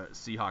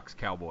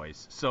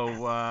Seahawks-Cowboys. So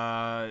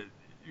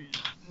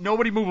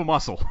nobody move a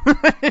muscle.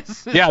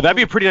 Yeah, that'd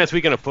be a pretty nice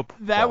weekend of football.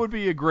 That would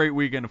be a great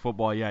weekend of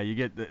football. Yeah, you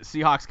get the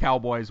Seahawks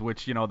Cowboys,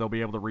 which they'll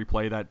be able to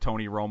replay that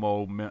Tony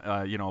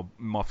Romo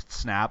muffed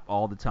snap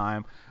all the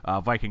time.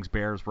 Vikings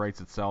Bears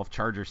writes itself.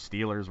 Chargers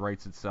Steelers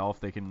writes itself.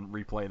 They can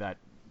replay that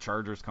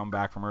Chargers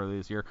comeback from earlier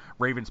this year.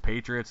 Ravens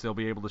Patriots, they'll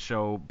be able to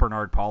show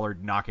Bernard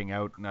Pollard knocking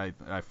out, and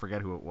I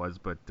forget who it was,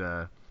 but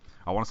I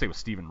want to say it was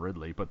Stephen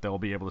Ridley, but they'll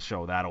be able to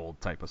show that old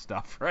type of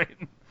stuff, right?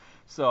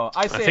 So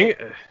I think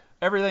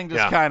everything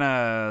just kind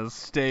of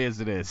stay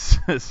as it is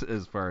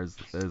as far as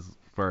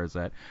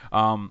that.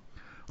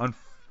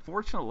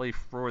 Unfortunately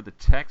for the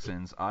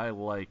Texans,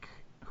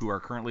 who are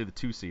currently the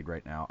 2 seed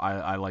right now.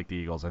 I like the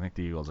Eagles. I think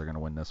the Eagles are going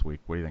to win this week.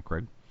 What do you think,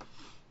 Craig?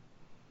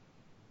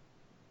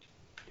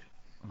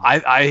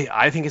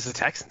 I think it's the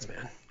Texans,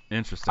 man.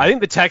 Interesting. I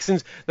think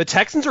the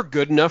Texans are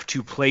good enough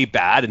to play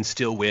bad and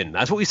still win.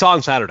 That's what we saw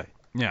on Saturday.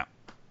 Yeah.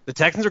 The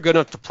Texans are good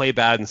enough to play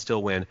bad and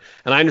still win.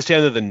 And I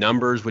understand that the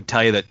numbers would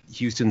tell you that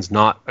Houston's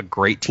not a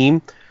great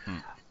team.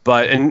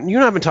 And you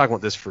and I have been talking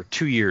about this for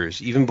 2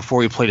 years, even before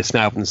we played a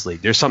snap in this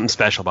league. There's something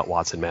special about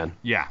Watson, man.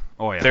 Yeah.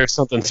 Oh, yeah. There's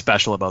something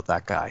special about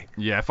that guy.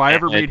 Yeah, if I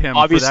ever meet him,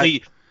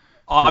 obviously,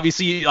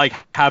 like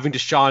having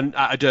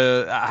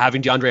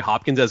having DeAndre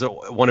Hopkins as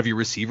one of your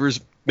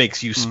receivers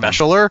makes you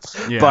specialer.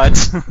 Yeah.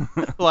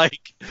 But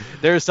like,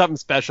 there's something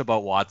special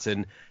about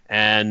Watson,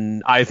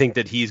 and I think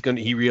that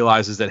he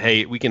realizes that,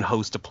 hey, we can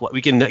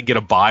we can get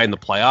a bye in the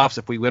playoffs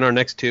if we win our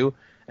next 2,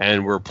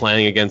 and we're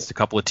playing against a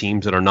couple of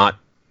teams that are not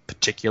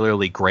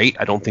particularly great.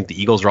 I don't think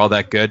the Eagles are all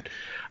that good.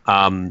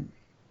 The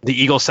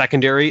Eagles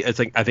secondary, I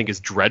think, is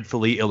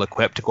dreadfully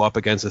ill-equipped to go up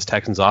against this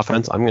Texans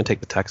offense. I'm going to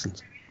take the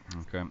Texans.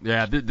 Okay.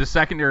 Yeah, the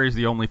secondary is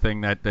the only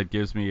thing that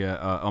gives me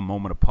a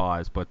moment of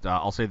pause. But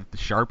I'll say that the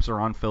Sharps are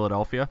on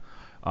Philadelphia.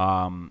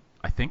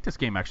 I think this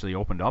game actually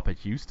opened up at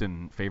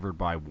Houston favored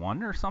by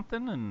 1 or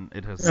something, and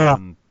it has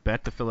been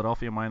bet to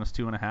Philadelphia minus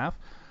 2.5.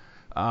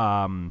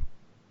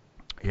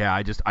 Yeah,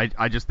 I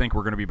just think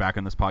we're going to be back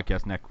on this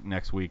podcast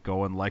next week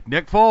going like,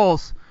 Nick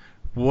Foles,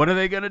 what are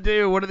they going to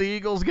do? What are the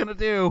Eagles going to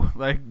do?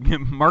 Like,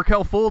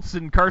 Markelle Fultz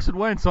and Carson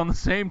Wentz on the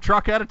same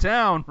truck out of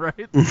town,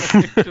 right?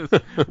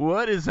 Like,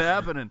 what is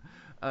happening?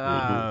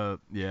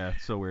 Yeah,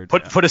 so weird.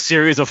 Put a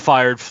series of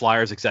fired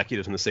Flyers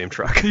executives in the same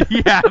truck.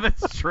 Yeah,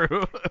 that's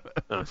true.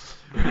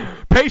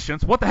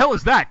 Patience, what the hell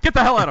is that? Get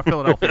the hell out of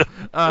Philadelphia.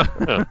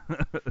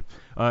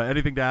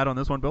 Anything to add on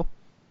this one, Bill?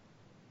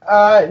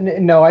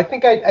 No, I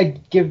think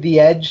I'd give the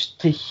edge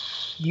to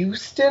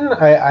Houston.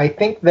 I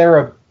think they're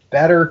a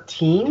better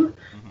team,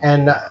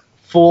 and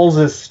Foles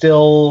is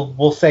still,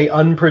 we'll say,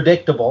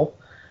 unpredictable.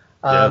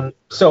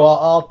 So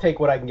I'll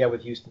take what I can get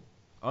with Houston.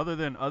 Other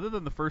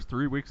than the first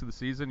 3 weeks of the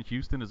season,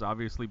 Houston has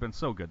obviously been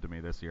so good to me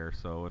this year.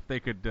 So if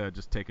they could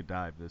just take a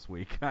dive this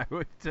week, I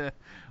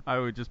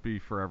would just be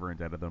forever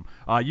indebted to them.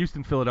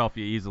 Houston,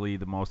 Philadelphia, easily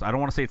the most. I don't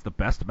want to say it's the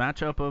best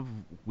matchup of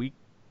week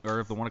or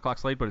of the 1 o'clock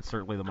slate, but it's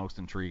certainly the most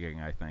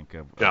intriguing, I think,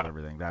 of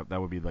everything. That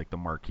would be like the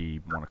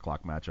marquee 1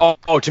 o'clock matchup.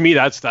 Oh, to me,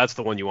 that's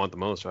the one you want the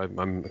most.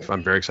 I'm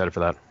very excited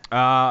for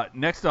that.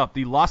 Next up,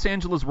 the Los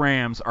Angeles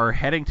Rams are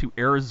heading to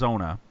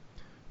Arizona.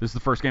 This is the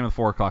first game of the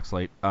 4 o'clock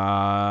slate.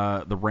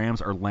 The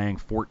Rams are laying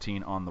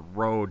 14 on the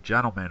road.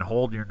 Gentlemen,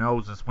 hold your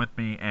noses with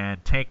me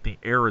and take the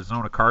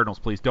Arizona Cardinals,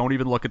 please. Don't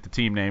even look at the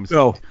team names.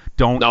 No.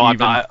 Don't no,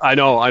 even. I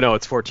know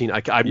it's 14.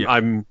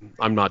 I'm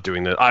not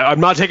doing this. I'm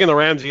not taking the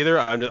Rams either.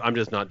 I'm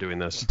just not doing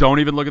this.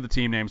 Don't even look at the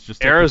team names. Just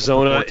take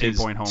Arizona the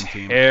 14-point home team.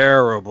 Team.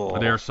 Terrible.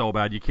 They're so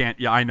bad. You can't.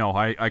 Yeah, I know.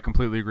 I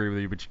completely agree with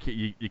you, but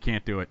you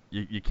can't do it.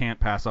 You can't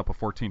pass up a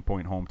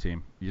 14-point home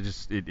team. You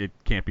just it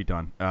can't be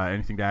done.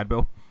 Anything to add,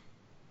 Bill?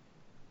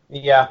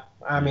 Yeah,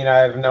 I mean, I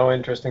have no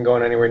interest in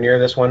going anywhere near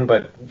this one,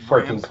 but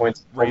 14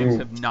 points. Rams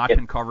have not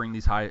been covering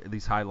these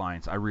high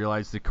lines. I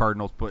realize the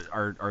Cardinals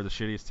are the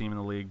shittiest team in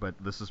the league, but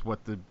this is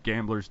what the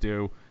gamblers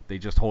do. They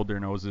just hold their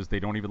noses. They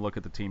don't even look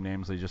at the team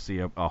names. They just see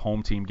a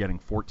home team getting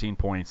 14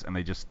 points, and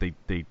they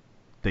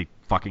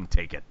fucking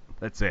take it.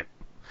 That's it.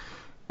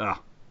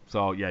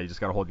 So yeah, you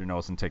just gotta hold your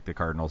nose and take the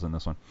Cardinals in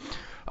this one.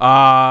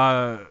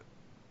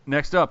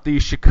 Next up, the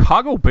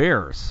Chicago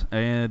Bears,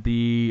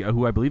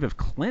 who I believe have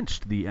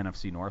clinched the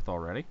NFC North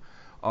already,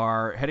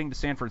 are heading to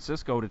San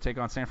Francisco to take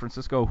on San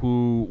Francisco,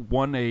 who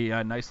won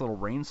a nice little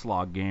rain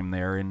slog game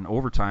there in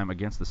overtime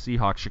against the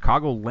Seahawks.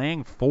 Chicago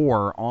laying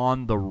 4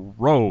 on the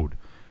road.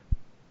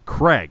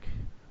 Craig,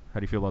 how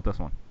do you feel about this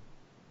one?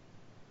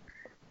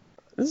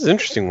 This is an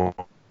interesting one.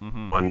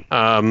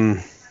 Mm-hmm.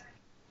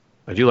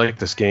 I do like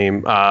this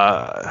game.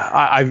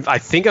 I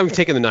think I'm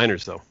taking the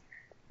Niners, though.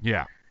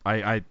 Yeah.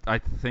 I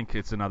think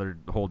it's another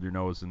hold your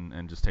nose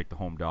and just take the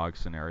home dog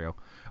scenario.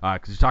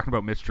 Because you're talking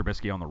about Mitch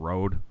Trubisky on the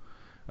road.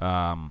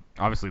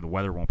 Obviously, the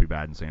weather won't be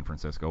bad in San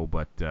Francisco,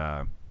 but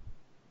I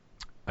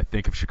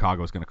think if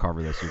Chicago's going to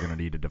cover this, you're going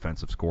to need a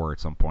defensive score at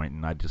some point,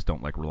 and I just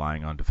don't like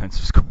relying on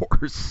defensive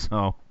scores.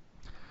 So,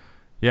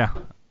 yeah,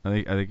 I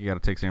think you got to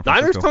take San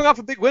Francisco. Niners coming off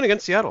a big win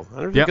against Seattle.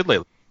 Niners been good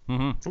lately.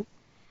 Mm-hmm.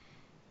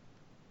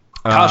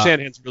 Kyle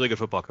Shanahan's a really good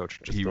football coach.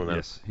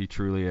 Yes, he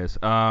truly is.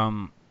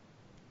 How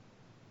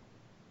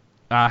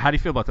do you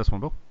feel about this one,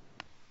 Bill?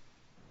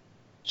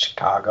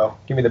 Chicago.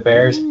 Give me the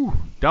Bears. Ooh,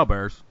 Dow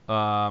Bears.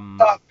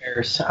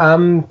 Bears.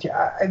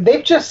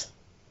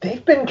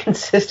 They've been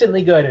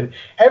consistently good, and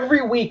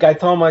every week I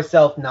tell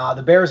myself, nah,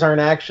 the Bears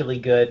aren't actually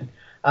good.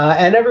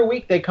 And every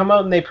week they come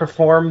out and they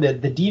perform. The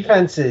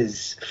defense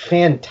is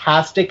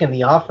fantastic, and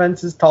the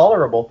offense is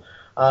tolerable.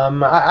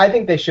 I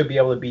think they should be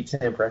able to beat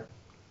San Fran.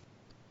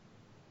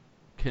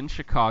 Can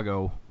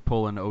Chicago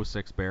pull an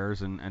 06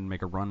 Bears and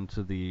make a run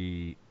to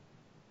the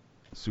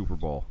Super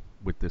Bowl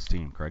with this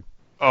team, Craig?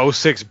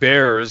 06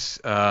 Bears,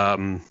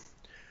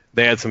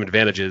 they had some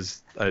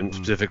advantages, and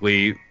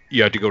specifically,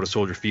 you had to go to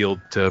Soldier Field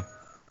to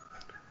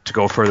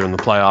go further in the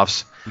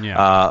playoffs.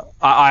 Yeah.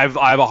 I have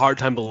a hard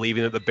time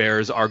believing that the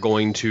Bears are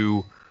going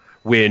to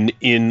win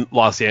in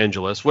Los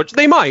Angeles, which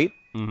they might.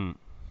 Mm-hmm.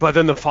 But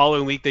then the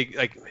following week,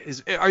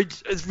 is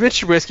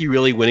Mitch Trubisky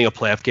really winning a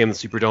playoff game in the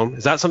Superdome?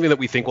 Is that something that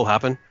we think will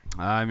happen?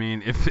 I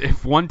mean,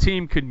 if one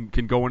team can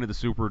go into the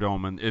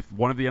Superdome, and if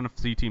one of the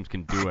NFC teams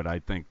can do it, I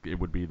think it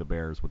would be the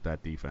Bears with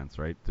that defense,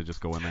 right? To just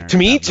go in there. To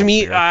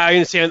me, I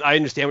understand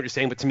what you're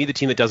saying, but to me, the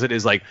team that does it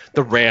is like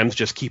the Rams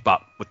just keep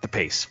up with the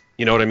pace.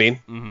 You know what I mean?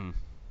 Mm-hmm.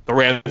 The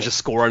Rams just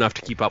score enough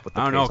to keep up with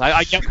the pace. I don't know.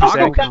 I get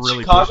Chicago what can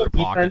really push the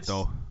pocket,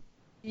 though.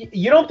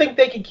 You don't think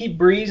they could keep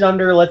Breeze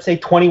under, let's say,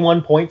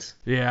 21 points?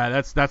 Yeah,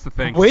 that's the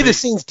thing. The way the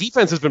Saints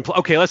defense has been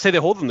okay, let's say they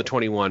hold them to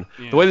 21.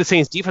 Yeah. The way the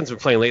Saints defense has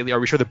been playing lately, are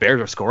we sure the Bears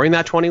are scoring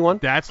that 21?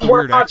 That's the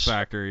weird X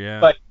factor,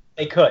 yeah. But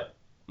they could.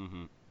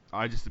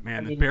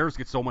 Mm-hmm. The Bears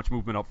get so much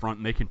movement up front,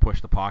 and they can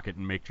push the pocket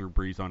and make Drew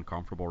Brees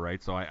uncomfortable,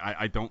 right? So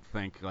I don't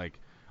think, like,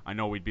 I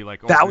know we'd be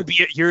like, oh, that would be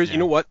it. You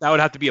know what? That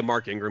would have to be a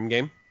Mark Ingram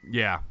game.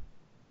 Yeah.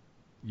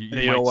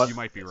 You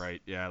might be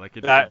right. Yeah, like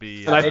it would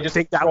be. And I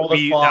think that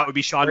would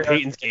be Sean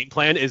Payton's game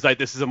plan. Is like,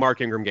 this is a Mark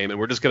Ingram game, and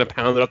we're just going to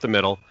pound it up the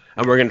middle,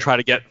 and we're going to try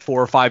to get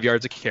 4 or 5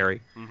 yards of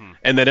carry,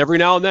 and then every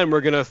now and then we're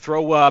going to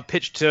throw a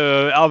pitch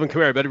to Alvin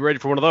Kamara. Better be ready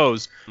for one of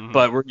those.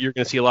 But you're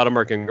going to see a lot of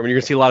Mark Ingram. You're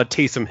going to see a lot of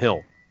Taysom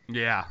Hill.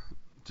 Yeah,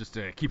 just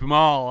to keep them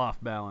all off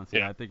balance.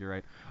 Yeah, I think you're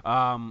right.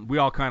 We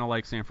all kind of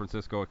like San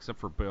Francisco, except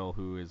for Bill,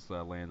 who is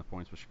laying the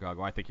points with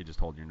Chicago. I think you just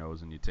hold your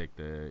nose and you take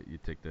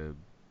the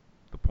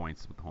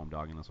points with the home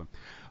dog in this one.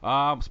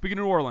 Speaking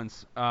of New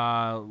Orleans,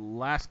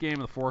 last game of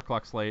the 4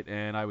 o'clock slate,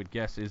 and I would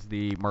guess is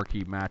the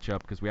marquee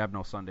matchup because we have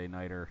no Sunday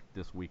nighter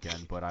this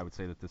weekend, but I would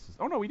say that this is...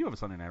 Oh, no, we do have a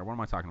Sunday nighter. What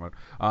am I talking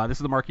about? This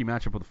is the marquee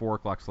matchup of the 4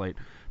 o'clock slate.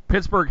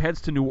 Pittsburgh heads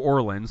to New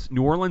Orleans.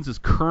 New Orleans is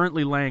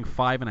currently laying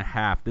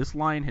 5.5. This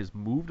line has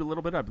moved a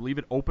little bit. I believe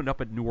it opened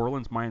up at New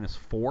Orleans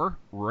 -4,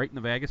 right in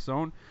the Vegas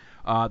zone.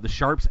 The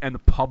Sharps and the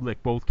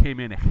public both came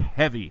in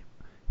heavy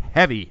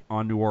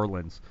on New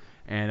Orleans.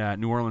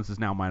 And New Orleans is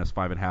now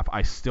 -5.5.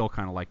 I still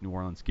kind of like New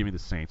Orleans. Give me the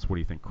Saints. What do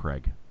you think,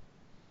 Craig?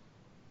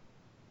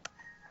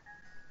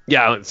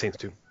 Yeah, I like the Saints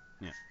too.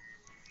 Yeah,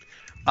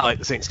 I like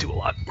the Saints too a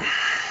lot.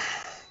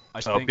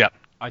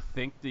 I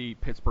think the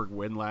Pittsburgh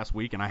win last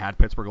week, and I had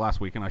Pittsburgh last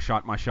week, and I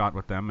shot my shot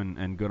with them,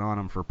 and good on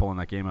them for pulling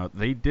that game out.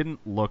 They didn't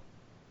look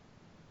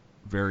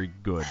very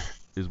good,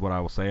 is what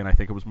I will say, and I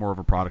think it was more of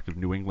a product of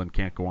New England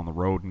can't go on the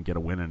road and get a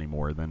win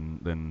anymore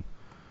than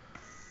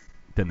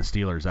the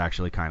Steelers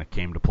actually kind of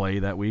came to play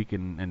that week,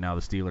 and now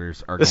the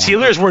Steelers are. The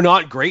Steelers were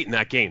not great in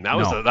that game. That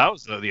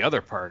was the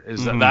other part.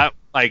 Is that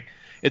like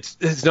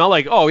it's not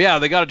like, oh yeah,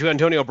 they got it to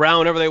Antonio Brown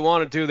whenever they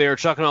wanted to. They were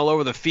chucking all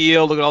over the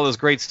field. Look at all this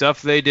great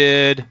stuff they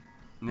did.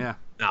 Yeah.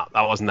 No,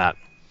 that wasn't that.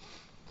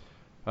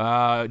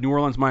 New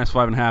Orleans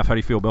 -5.5. How do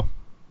you feel, Bill?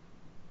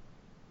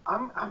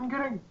 I'm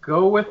gonna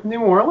go with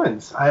New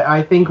Orleans.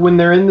 I think when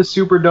they're in the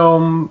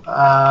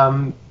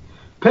Superdome,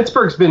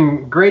 Pittsburgh's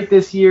been great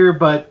this year,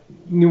 but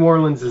New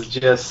Orleans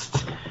is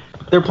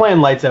they're playing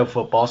lights out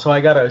football, so I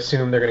gotta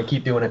assume they're gonna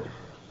keep doing it.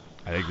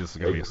 I think this is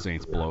gonna be a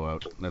Saints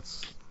blowout.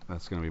 That's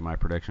gonna be my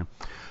prediction.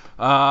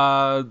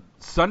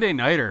 Sunday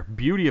nighter,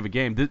 beauty of a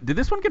game. Did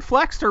this one get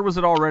flexed, or was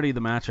it already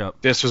the matchup?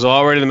 This was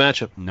already the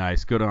matchup.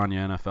 Nice, good on you,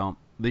 NFL.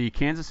 The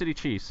Kansas City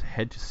Chiefs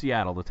head to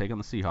Seattle to take on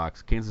the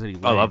Seahawks. Kansas City.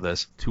 I love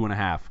this.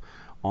 2.5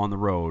 on the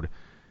road.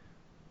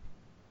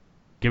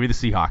 Give me the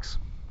Seahawks.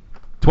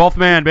 12th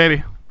man,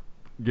 baby.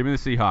 Give me the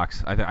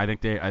Seahawks. I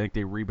think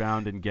they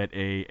rebound and get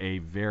a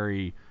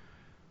very.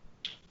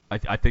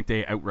 I think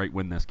they outright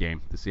win this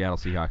game. The Seattle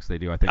Seahawks, they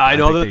do. I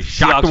know that the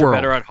Seahawks are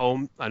better at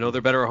home. I know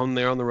they're better at home than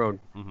they are on the road.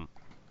 Mm-hmm.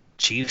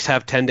 Chiefs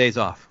have 10 days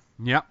off.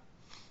 Yep.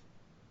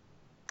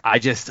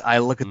 I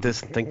look at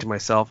this and think to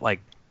myself,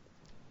 like,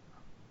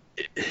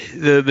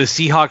 the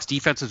Seahawks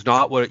defense is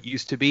not what it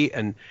used to be,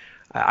 and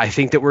I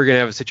think that we're going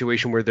to have a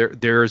situation where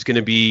there's going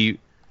to be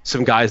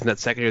some guys in that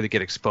secondary that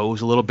get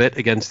exposed a little bit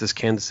against this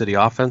Kansas City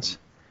offense.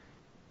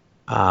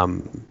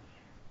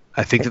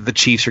 I think that the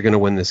Chiefs are going to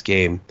win this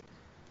game,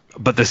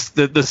 but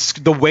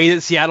the way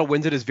that Seattle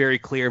wins it is very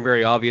clear and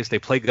very obvious. They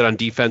play good on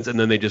defense, and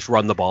then they just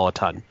run the ball a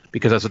ton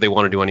because that's what they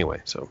want to do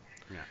anyway. So,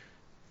 yeah,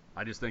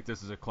 I just think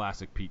this is a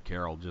classic Pete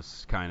Carroll.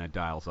 Just kind of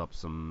dials up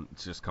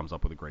just comes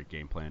up with a great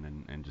game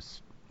plan, and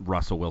just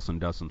Russell Wilson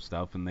does some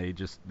stuff, and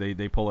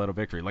they pull out a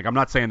victory. Like, I'm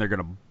not saying they're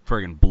going to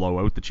friggin' blow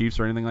out the Chiefs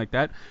or anything like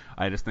that.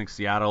 I just think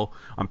Seattle,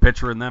 I'm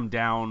picturing them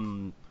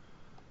down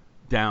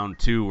down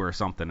 2 or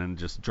something and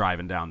just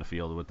driving down the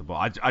field with the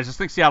ball. I just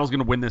think Seattle's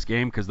going to win this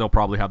game because they'll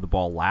probably have the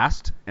ball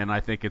last, and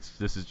I think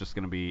this is just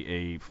going to be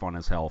a fun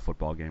as hell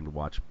football game to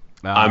watch.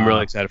 I'm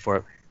really excited for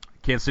it.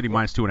 Kansas City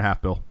minus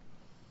 2.5, Bill.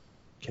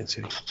 Kansas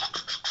City.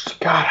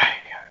 God,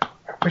 I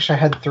wish I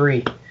had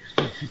 3.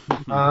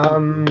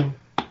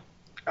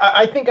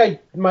 I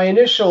think my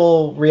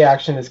initial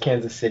reaction is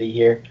Kansas City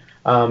here,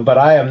 but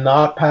I am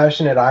not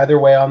passionate either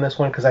way on this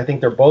one because I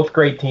think they're both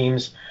great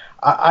teams.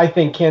 I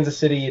think Kansas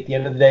City, at the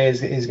end of the day,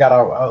 has got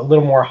a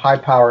little more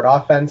high-powered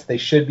offense. They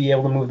should be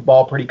able to move the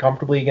ball pretty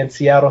comfortably against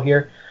Seattle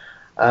here.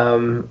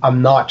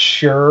 I'm not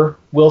sure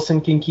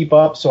Wilson can keep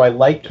up, so I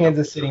like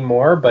Kansas City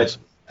more, but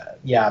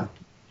yeah,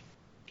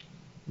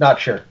 not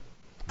sure.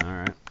 All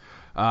right.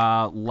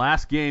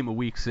 Last game of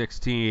Week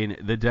 16,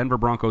 the Denver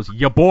Broncos,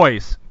 ya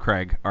boys,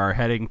 Craig, are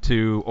heading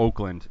to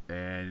Oakland,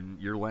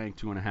 and you're laying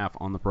 2.5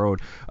 on the road.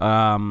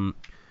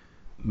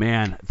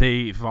 Man,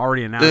 they've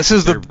already announced.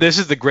 This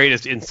is the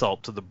greatest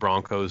insult to the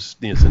Broncos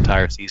this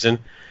entire season,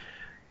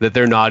 that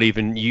they're not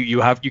even. You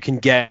can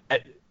give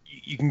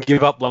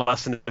up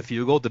less than a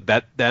field goal to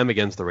bet them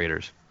against the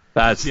Raiders.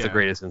 That's the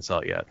greatest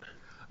insult yet.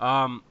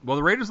 Well,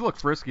 the Raiders look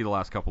frisky the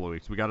last couple of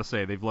weeks. We got to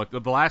say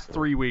the last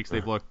 3 weeks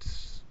they've looked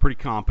pretty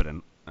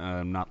competent.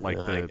 Not like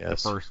the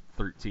first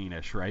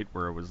 13-ish, right,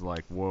 where it was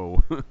like,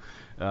 whoa,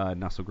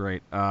 not so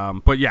great.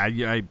 But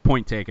yeah,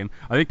 point taken.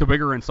 I think the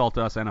bigger insult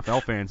to us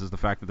NFL fans is the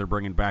fact that they're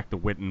bringing back the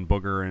Witten,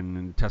 Booger,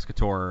 and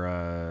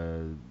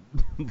Tescator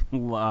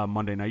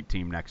Monday night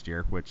team next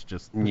year, which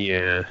just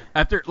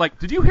after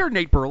did you hear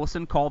Nate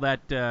Burleson call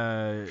that?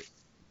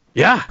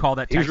 Call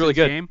that Texans he was really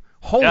good. Game?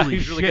 Holy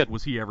shit, really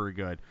was he ever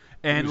good?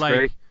 And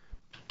great.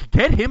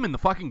 Get him in the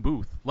fucking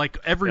booth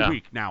every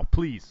week now,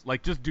 please.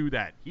 Just do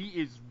that. He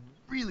is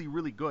really,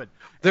 really good.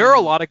 There are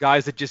a lot of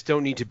guys that just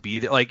don't need to be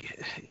there.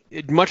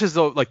 Much as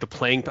though the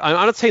playing.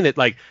 I'm not saying that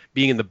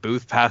being in the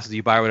booth passes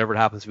you by or whatever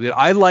happens.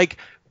 I like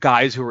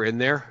guys who are in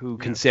there who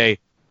can say,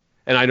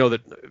 and I know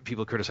that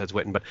people criticize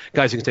Witten, but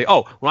guys who can say,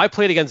 oh, when I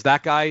played against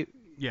that guy,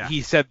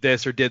 he said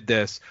this or did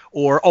this,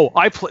 or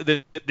I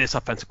played this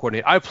offensive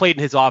coordinator. I played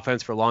in his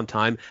offense for a long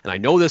time, and I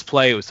know this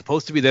play. It was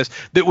supposed to be this,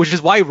 which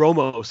is why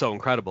Romo was so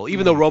incredible.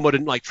 Even though Romo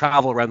didn't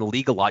travel around the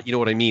league a lot, you know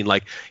what I mean?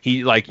 That's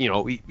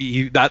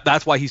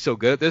why he's so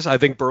good at this. I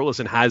think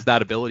Burleson has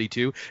that ability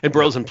too, and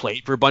Burleson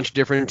played for a bunch of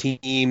different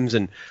teams,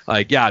 and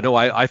I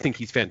think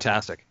he's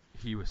fantastic.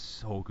 He was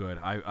so good.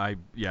 I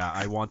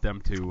want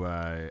them to.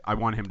 I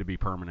want him to be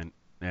permanent,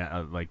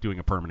 doing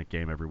a permanent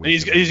game every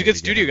week. And he's a good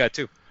studio guy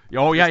too.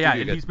 Oh yeah,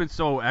 and he's been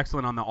so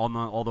excellent on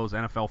all those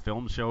NFL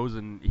film shows,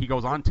 and he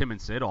goes on Tim and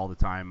Sid all the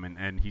time,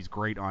 and he's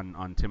great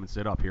on Tim and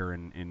Sid up here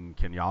in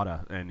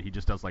Kenyatta, and he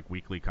just does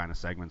weekly kind of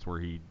segments where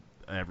he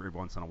every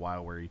once in a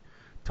while where he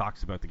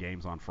talks about the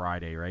games on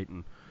Friday, right?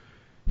 And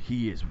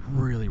he is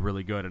really,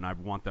 really good, and I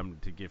want them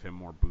to give him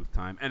more booth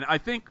time. And I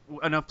think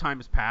enough time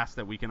has passed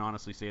that we can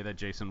honestly say that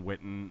Jason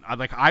Witten,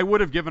 I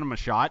would have given him a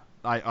shot.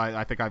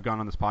 I think I've gone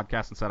on this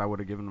podcast and said I would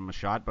have given him a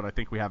shot, but I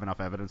think we have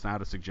enough evidence now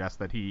to suggest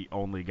that he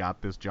only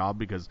got this job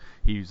because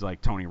he's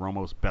Tony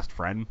Romo's best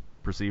friend,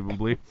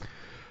 presumably.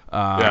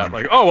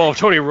 If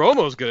Tony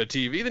Romo's good at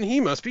TV, then he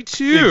must be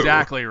too.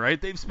 Exactly,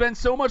 right? They've spent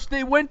so much.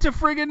 They went to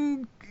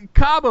friggin'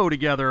 Cabo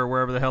together or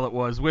wherever the hell it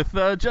was with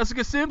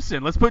Jessica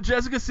Simpson. Let's put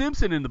Jessica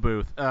Simpson in the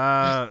booth.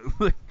 My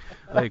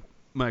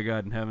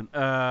God in heaven.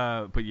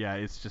 But yeah,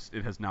 it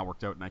has not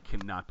worked out, and I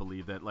cannot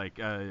believe that.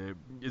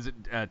 Is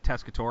it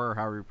Tescator or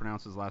however you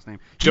pronounce his last name?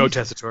 Joe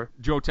Tessitore.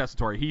 Joe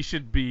Tessitore. He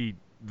should be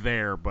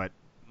there, but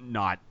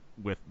not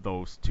with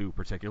those two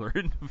particular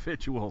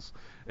individuals.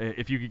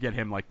 If you could get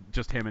him,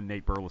 just him and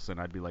Nate Burleson,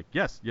 I'd be like,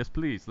 yes,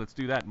 please, let's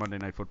do that. Monday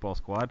Night Football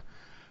squad.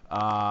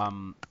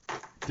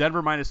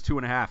 Denver minus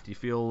 2.5. Do you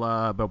feel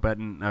about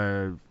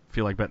betting?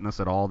 Feel like betting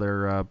this at all,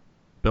 there,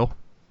 Bill?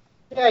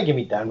 Yeah, give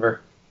me Denver.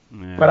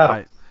 Yeah,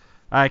 but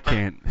I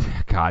can't.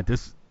 God,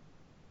 this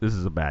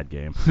is a bad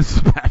game. This is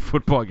a bad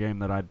football game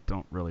that I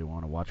don't really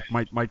want to watch.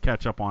 Might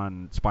catch up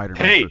on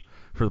Spider-Man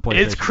for the PlayStation 4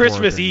 it's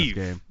Christmas Eve.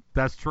 Game.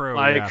 That's true.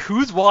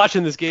 Who's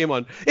watching this game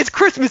on? It's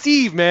Christmas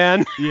Eve,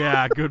 man.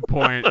 Yeah, good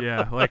point.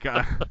 Yeah,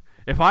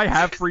 if I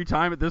have free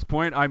time at this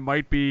point, I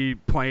might be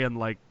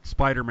playing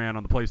Spider-Man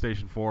on the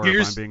PlayStation 4.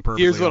 If I'm being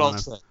perfectly Here's what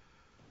honest. I'll say.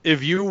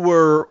 If you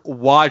were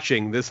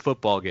watching this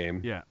football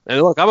game,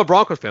 and look, I'm a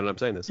Broncos fan, and I'm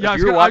saying this. If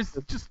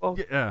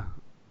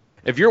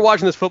you're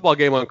watching this football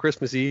game on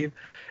Christmas Eve,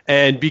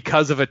 and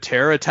because of a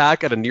terror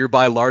attack at a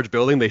nearby large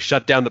building, they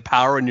shut down the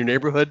power in your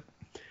neighborhood,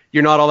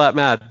 you're not all that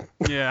mad.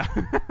 Yeah.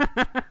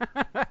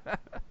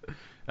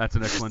 That's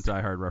an excellent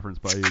Die Hard reference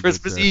by you.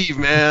 Christmas Eve,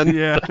 man.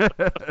 Yeah.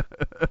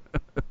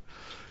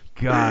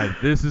 God,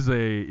 this is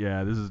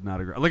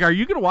not a great. Are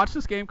you gonna watch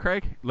this game,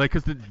 Craig?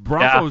 Because the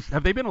Broncos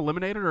have they been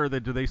eliminated, or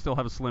do they still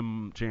have a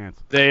slim chance?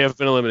 They have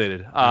been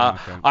eliminated.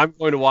 Okay. I'm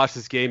going to watch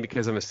this game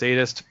because I'm a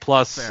sadist.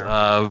 Plus,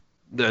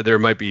 there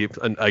might be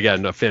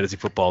again a fantasy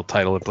football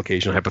title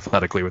implication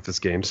hypothetically with this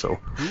game. So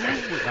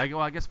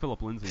I guess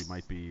Philip Lindsay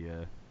might be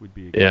would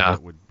be yeah.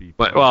 Would be.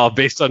 But, well,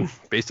 based on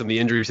the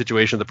injury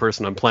situation of the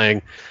person I'm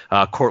playing,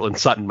 Cortland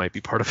Sutton might be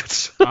part of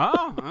it.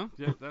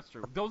 Yeah, that's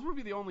true. Those would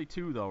be the only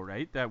two though,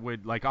 right? That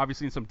would like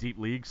obviously in some deep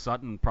leagues,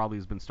 Sutton probably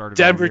has been started.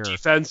 Denver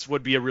defense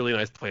would be a really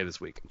nice play this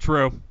week.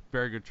 True.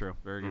 Very good. True.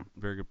 Very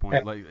good point.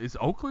 Yeah. Like, is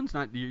Oakland's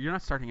not? You're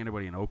not starting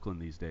anybody in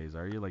Oakland these days,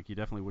 are you? Like, you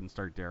definitely wouldn't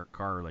start Derek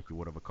Carr like you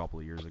would have a couple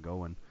of years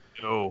ago, and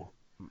no,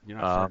 you're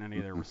not starting any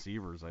of their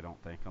receivers, I don't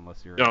think,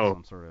 unless you're in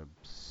some sort of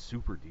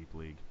super deep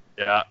league.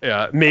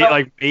 Yeah.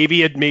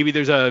 Maybe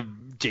there's a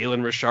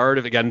Jalen Richard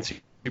if again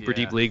super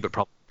deep league, but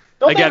probably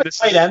don't again this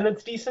tight end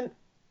that's decent.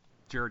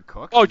 Jared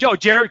Cook. Oh,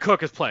 Jared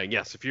Cook is playing.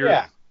 Yes, if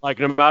you're like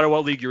no matter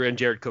what league you're in,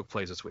 Jared Cook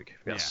plays this week.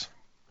 Yes.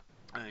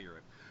 Yeah. I think you're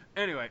right.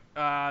 Anyway,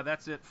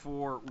 that's it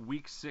for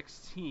Week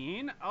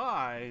 16.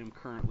 I am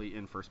currently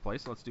in first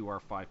place. Let's do our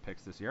 5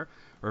 picks this year,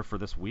 or for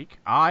this week.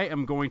 I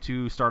am going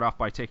to start off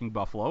by taking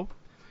Buffalo.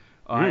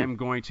 I am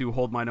going to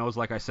hold my nose,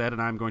 like I said, and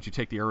I'm going to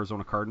take the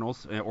Arizona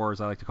Cardinals, or as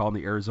I like to call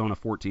them, the Arizona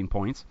 14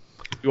 points.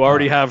 You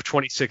already have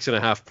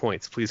 26.5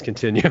 points. Please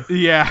continue.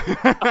 Yeah.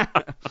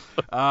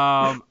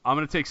 I'm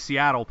going to take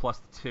Seattle plus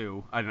the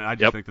 2. I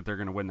just think that they're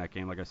going to win that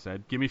game, like I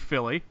said. Give me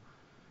Philly.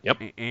 Yep.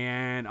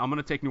 And I'm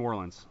going to take New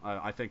Orleans.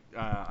 I think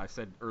I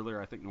said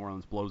earlier I think New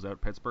Orleans blows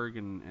out Pittsburgh,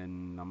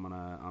 and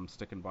I'm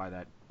sticking by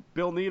that.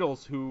 Bill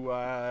Needles, who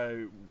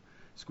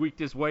squeaked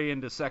his way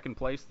into second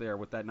place there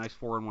with that nice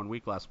 4-1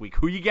 week last week.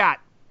 Who you got?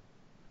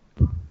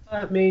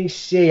 Let me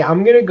see.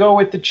 I'm going to go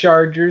with the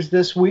Chargers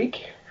this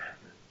week.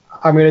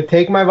 I'm going to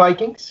take my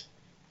Vikings.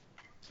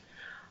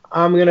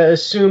 I'm going to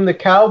assume the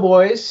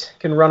Cowboys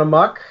can run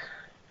amok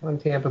on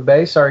Tampa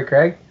Bay. Sorry,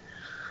 Craig.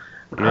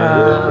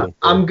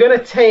 I'm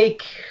gonna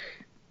take.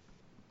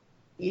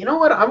 You know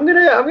what? I'm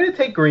gonna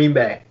take Green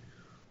Bay.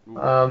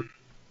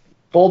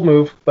 Bold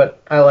move,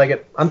 but I like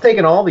it. I'm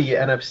taking all the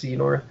NFC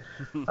North,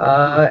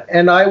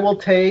 and I will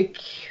take.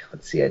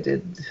 Let's see,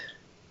 give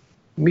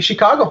me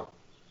Chicago.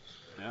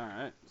 All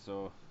right,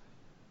 so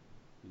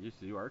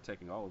you are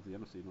taking all of the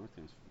NFC North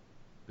teams.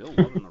 Bill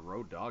loving the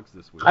road dogs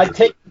this week. I'd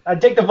take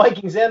the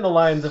Vikings and the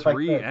Lions if I could.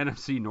 3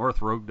 NFC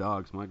North road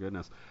dogs. My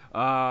goodness.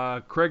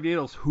 Craig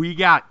Needles, who you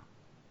got?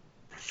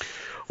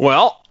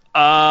 Well,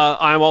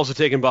 I'm also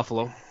taking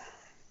Buffalo.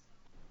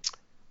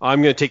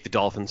 I'm going to take the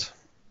Dolphins.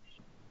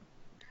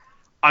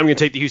 I'm going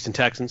to take the Houston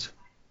Texans.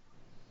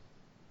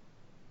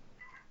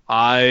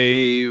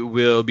 I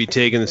will be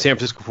taking the San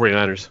Francisco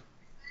 49ers.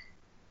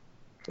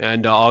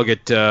 And I'll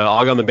get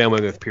on the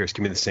bandwagon with Pierce.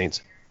 Give me the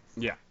Saints.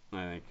 Yeah,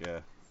 I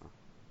think.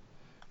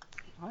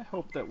 I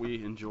hope that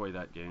we enjoy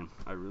that game.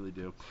 I really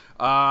do.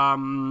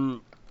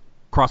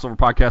 Crossover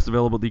Podcast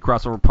available at the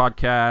Crossover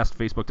Podcast,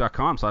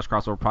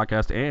 Facebook.com/Crossover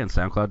Podcast, and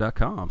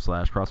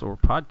SoundCloud.com/Crossover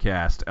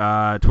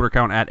Podcast. Twitter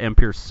account at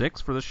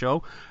mpierce6 for the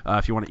show.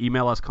 If you want to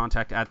email us,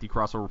 contact at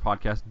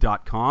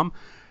thecrossoverpodcast.com.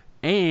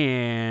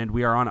 And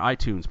we are on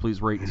iTunes.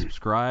 Please rate and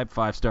subscribe.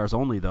 5 stars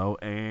only, though.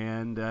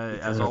 And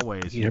as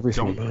always, you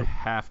don't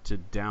have to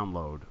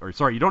download.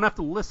 You don't have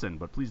to listen,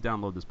 but please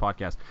download this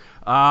podcast.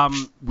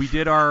 We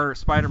did our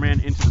Spider-Man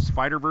Into the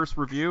Spider-Verse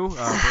review.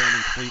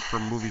 Brandon Fleet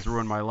from Movies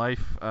Ruin My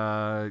Life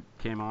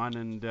came on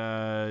and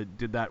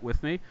did that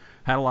with me.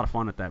 Had a lot of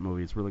fun at that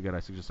movie. It's really good. I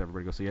suggest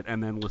everybody go see it.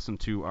 And then listen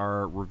to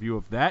our review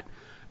of that.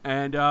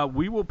 And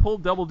we will pull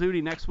double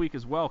duty next week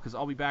as well, because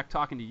I'll be back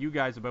talking to you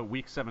guys about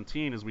Week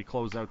 17 as we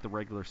close out the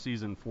regular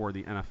season for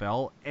the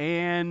NFL.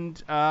 And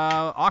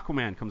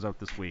Aquaman comes out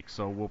this week,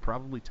 so we'll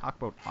probably talk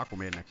about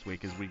Aquaman next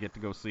week as we get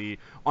to go see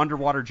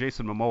underwater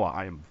Jason Momoa.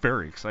 I am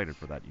very excited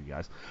for that, you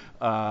guys.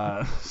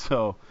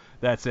 So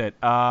that's it.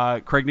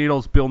 Craig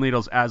Needles, Bill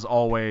Needles, as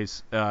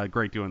always,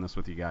 great doing this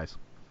with you guys.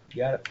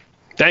 You got it.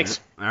 Thanks.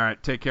 All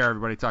right, take care,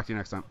 everybody. Talk to you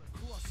next time.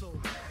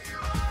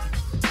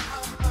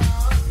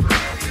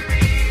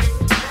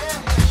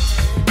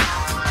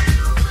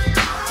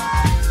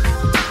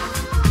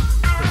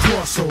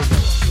 Crossover.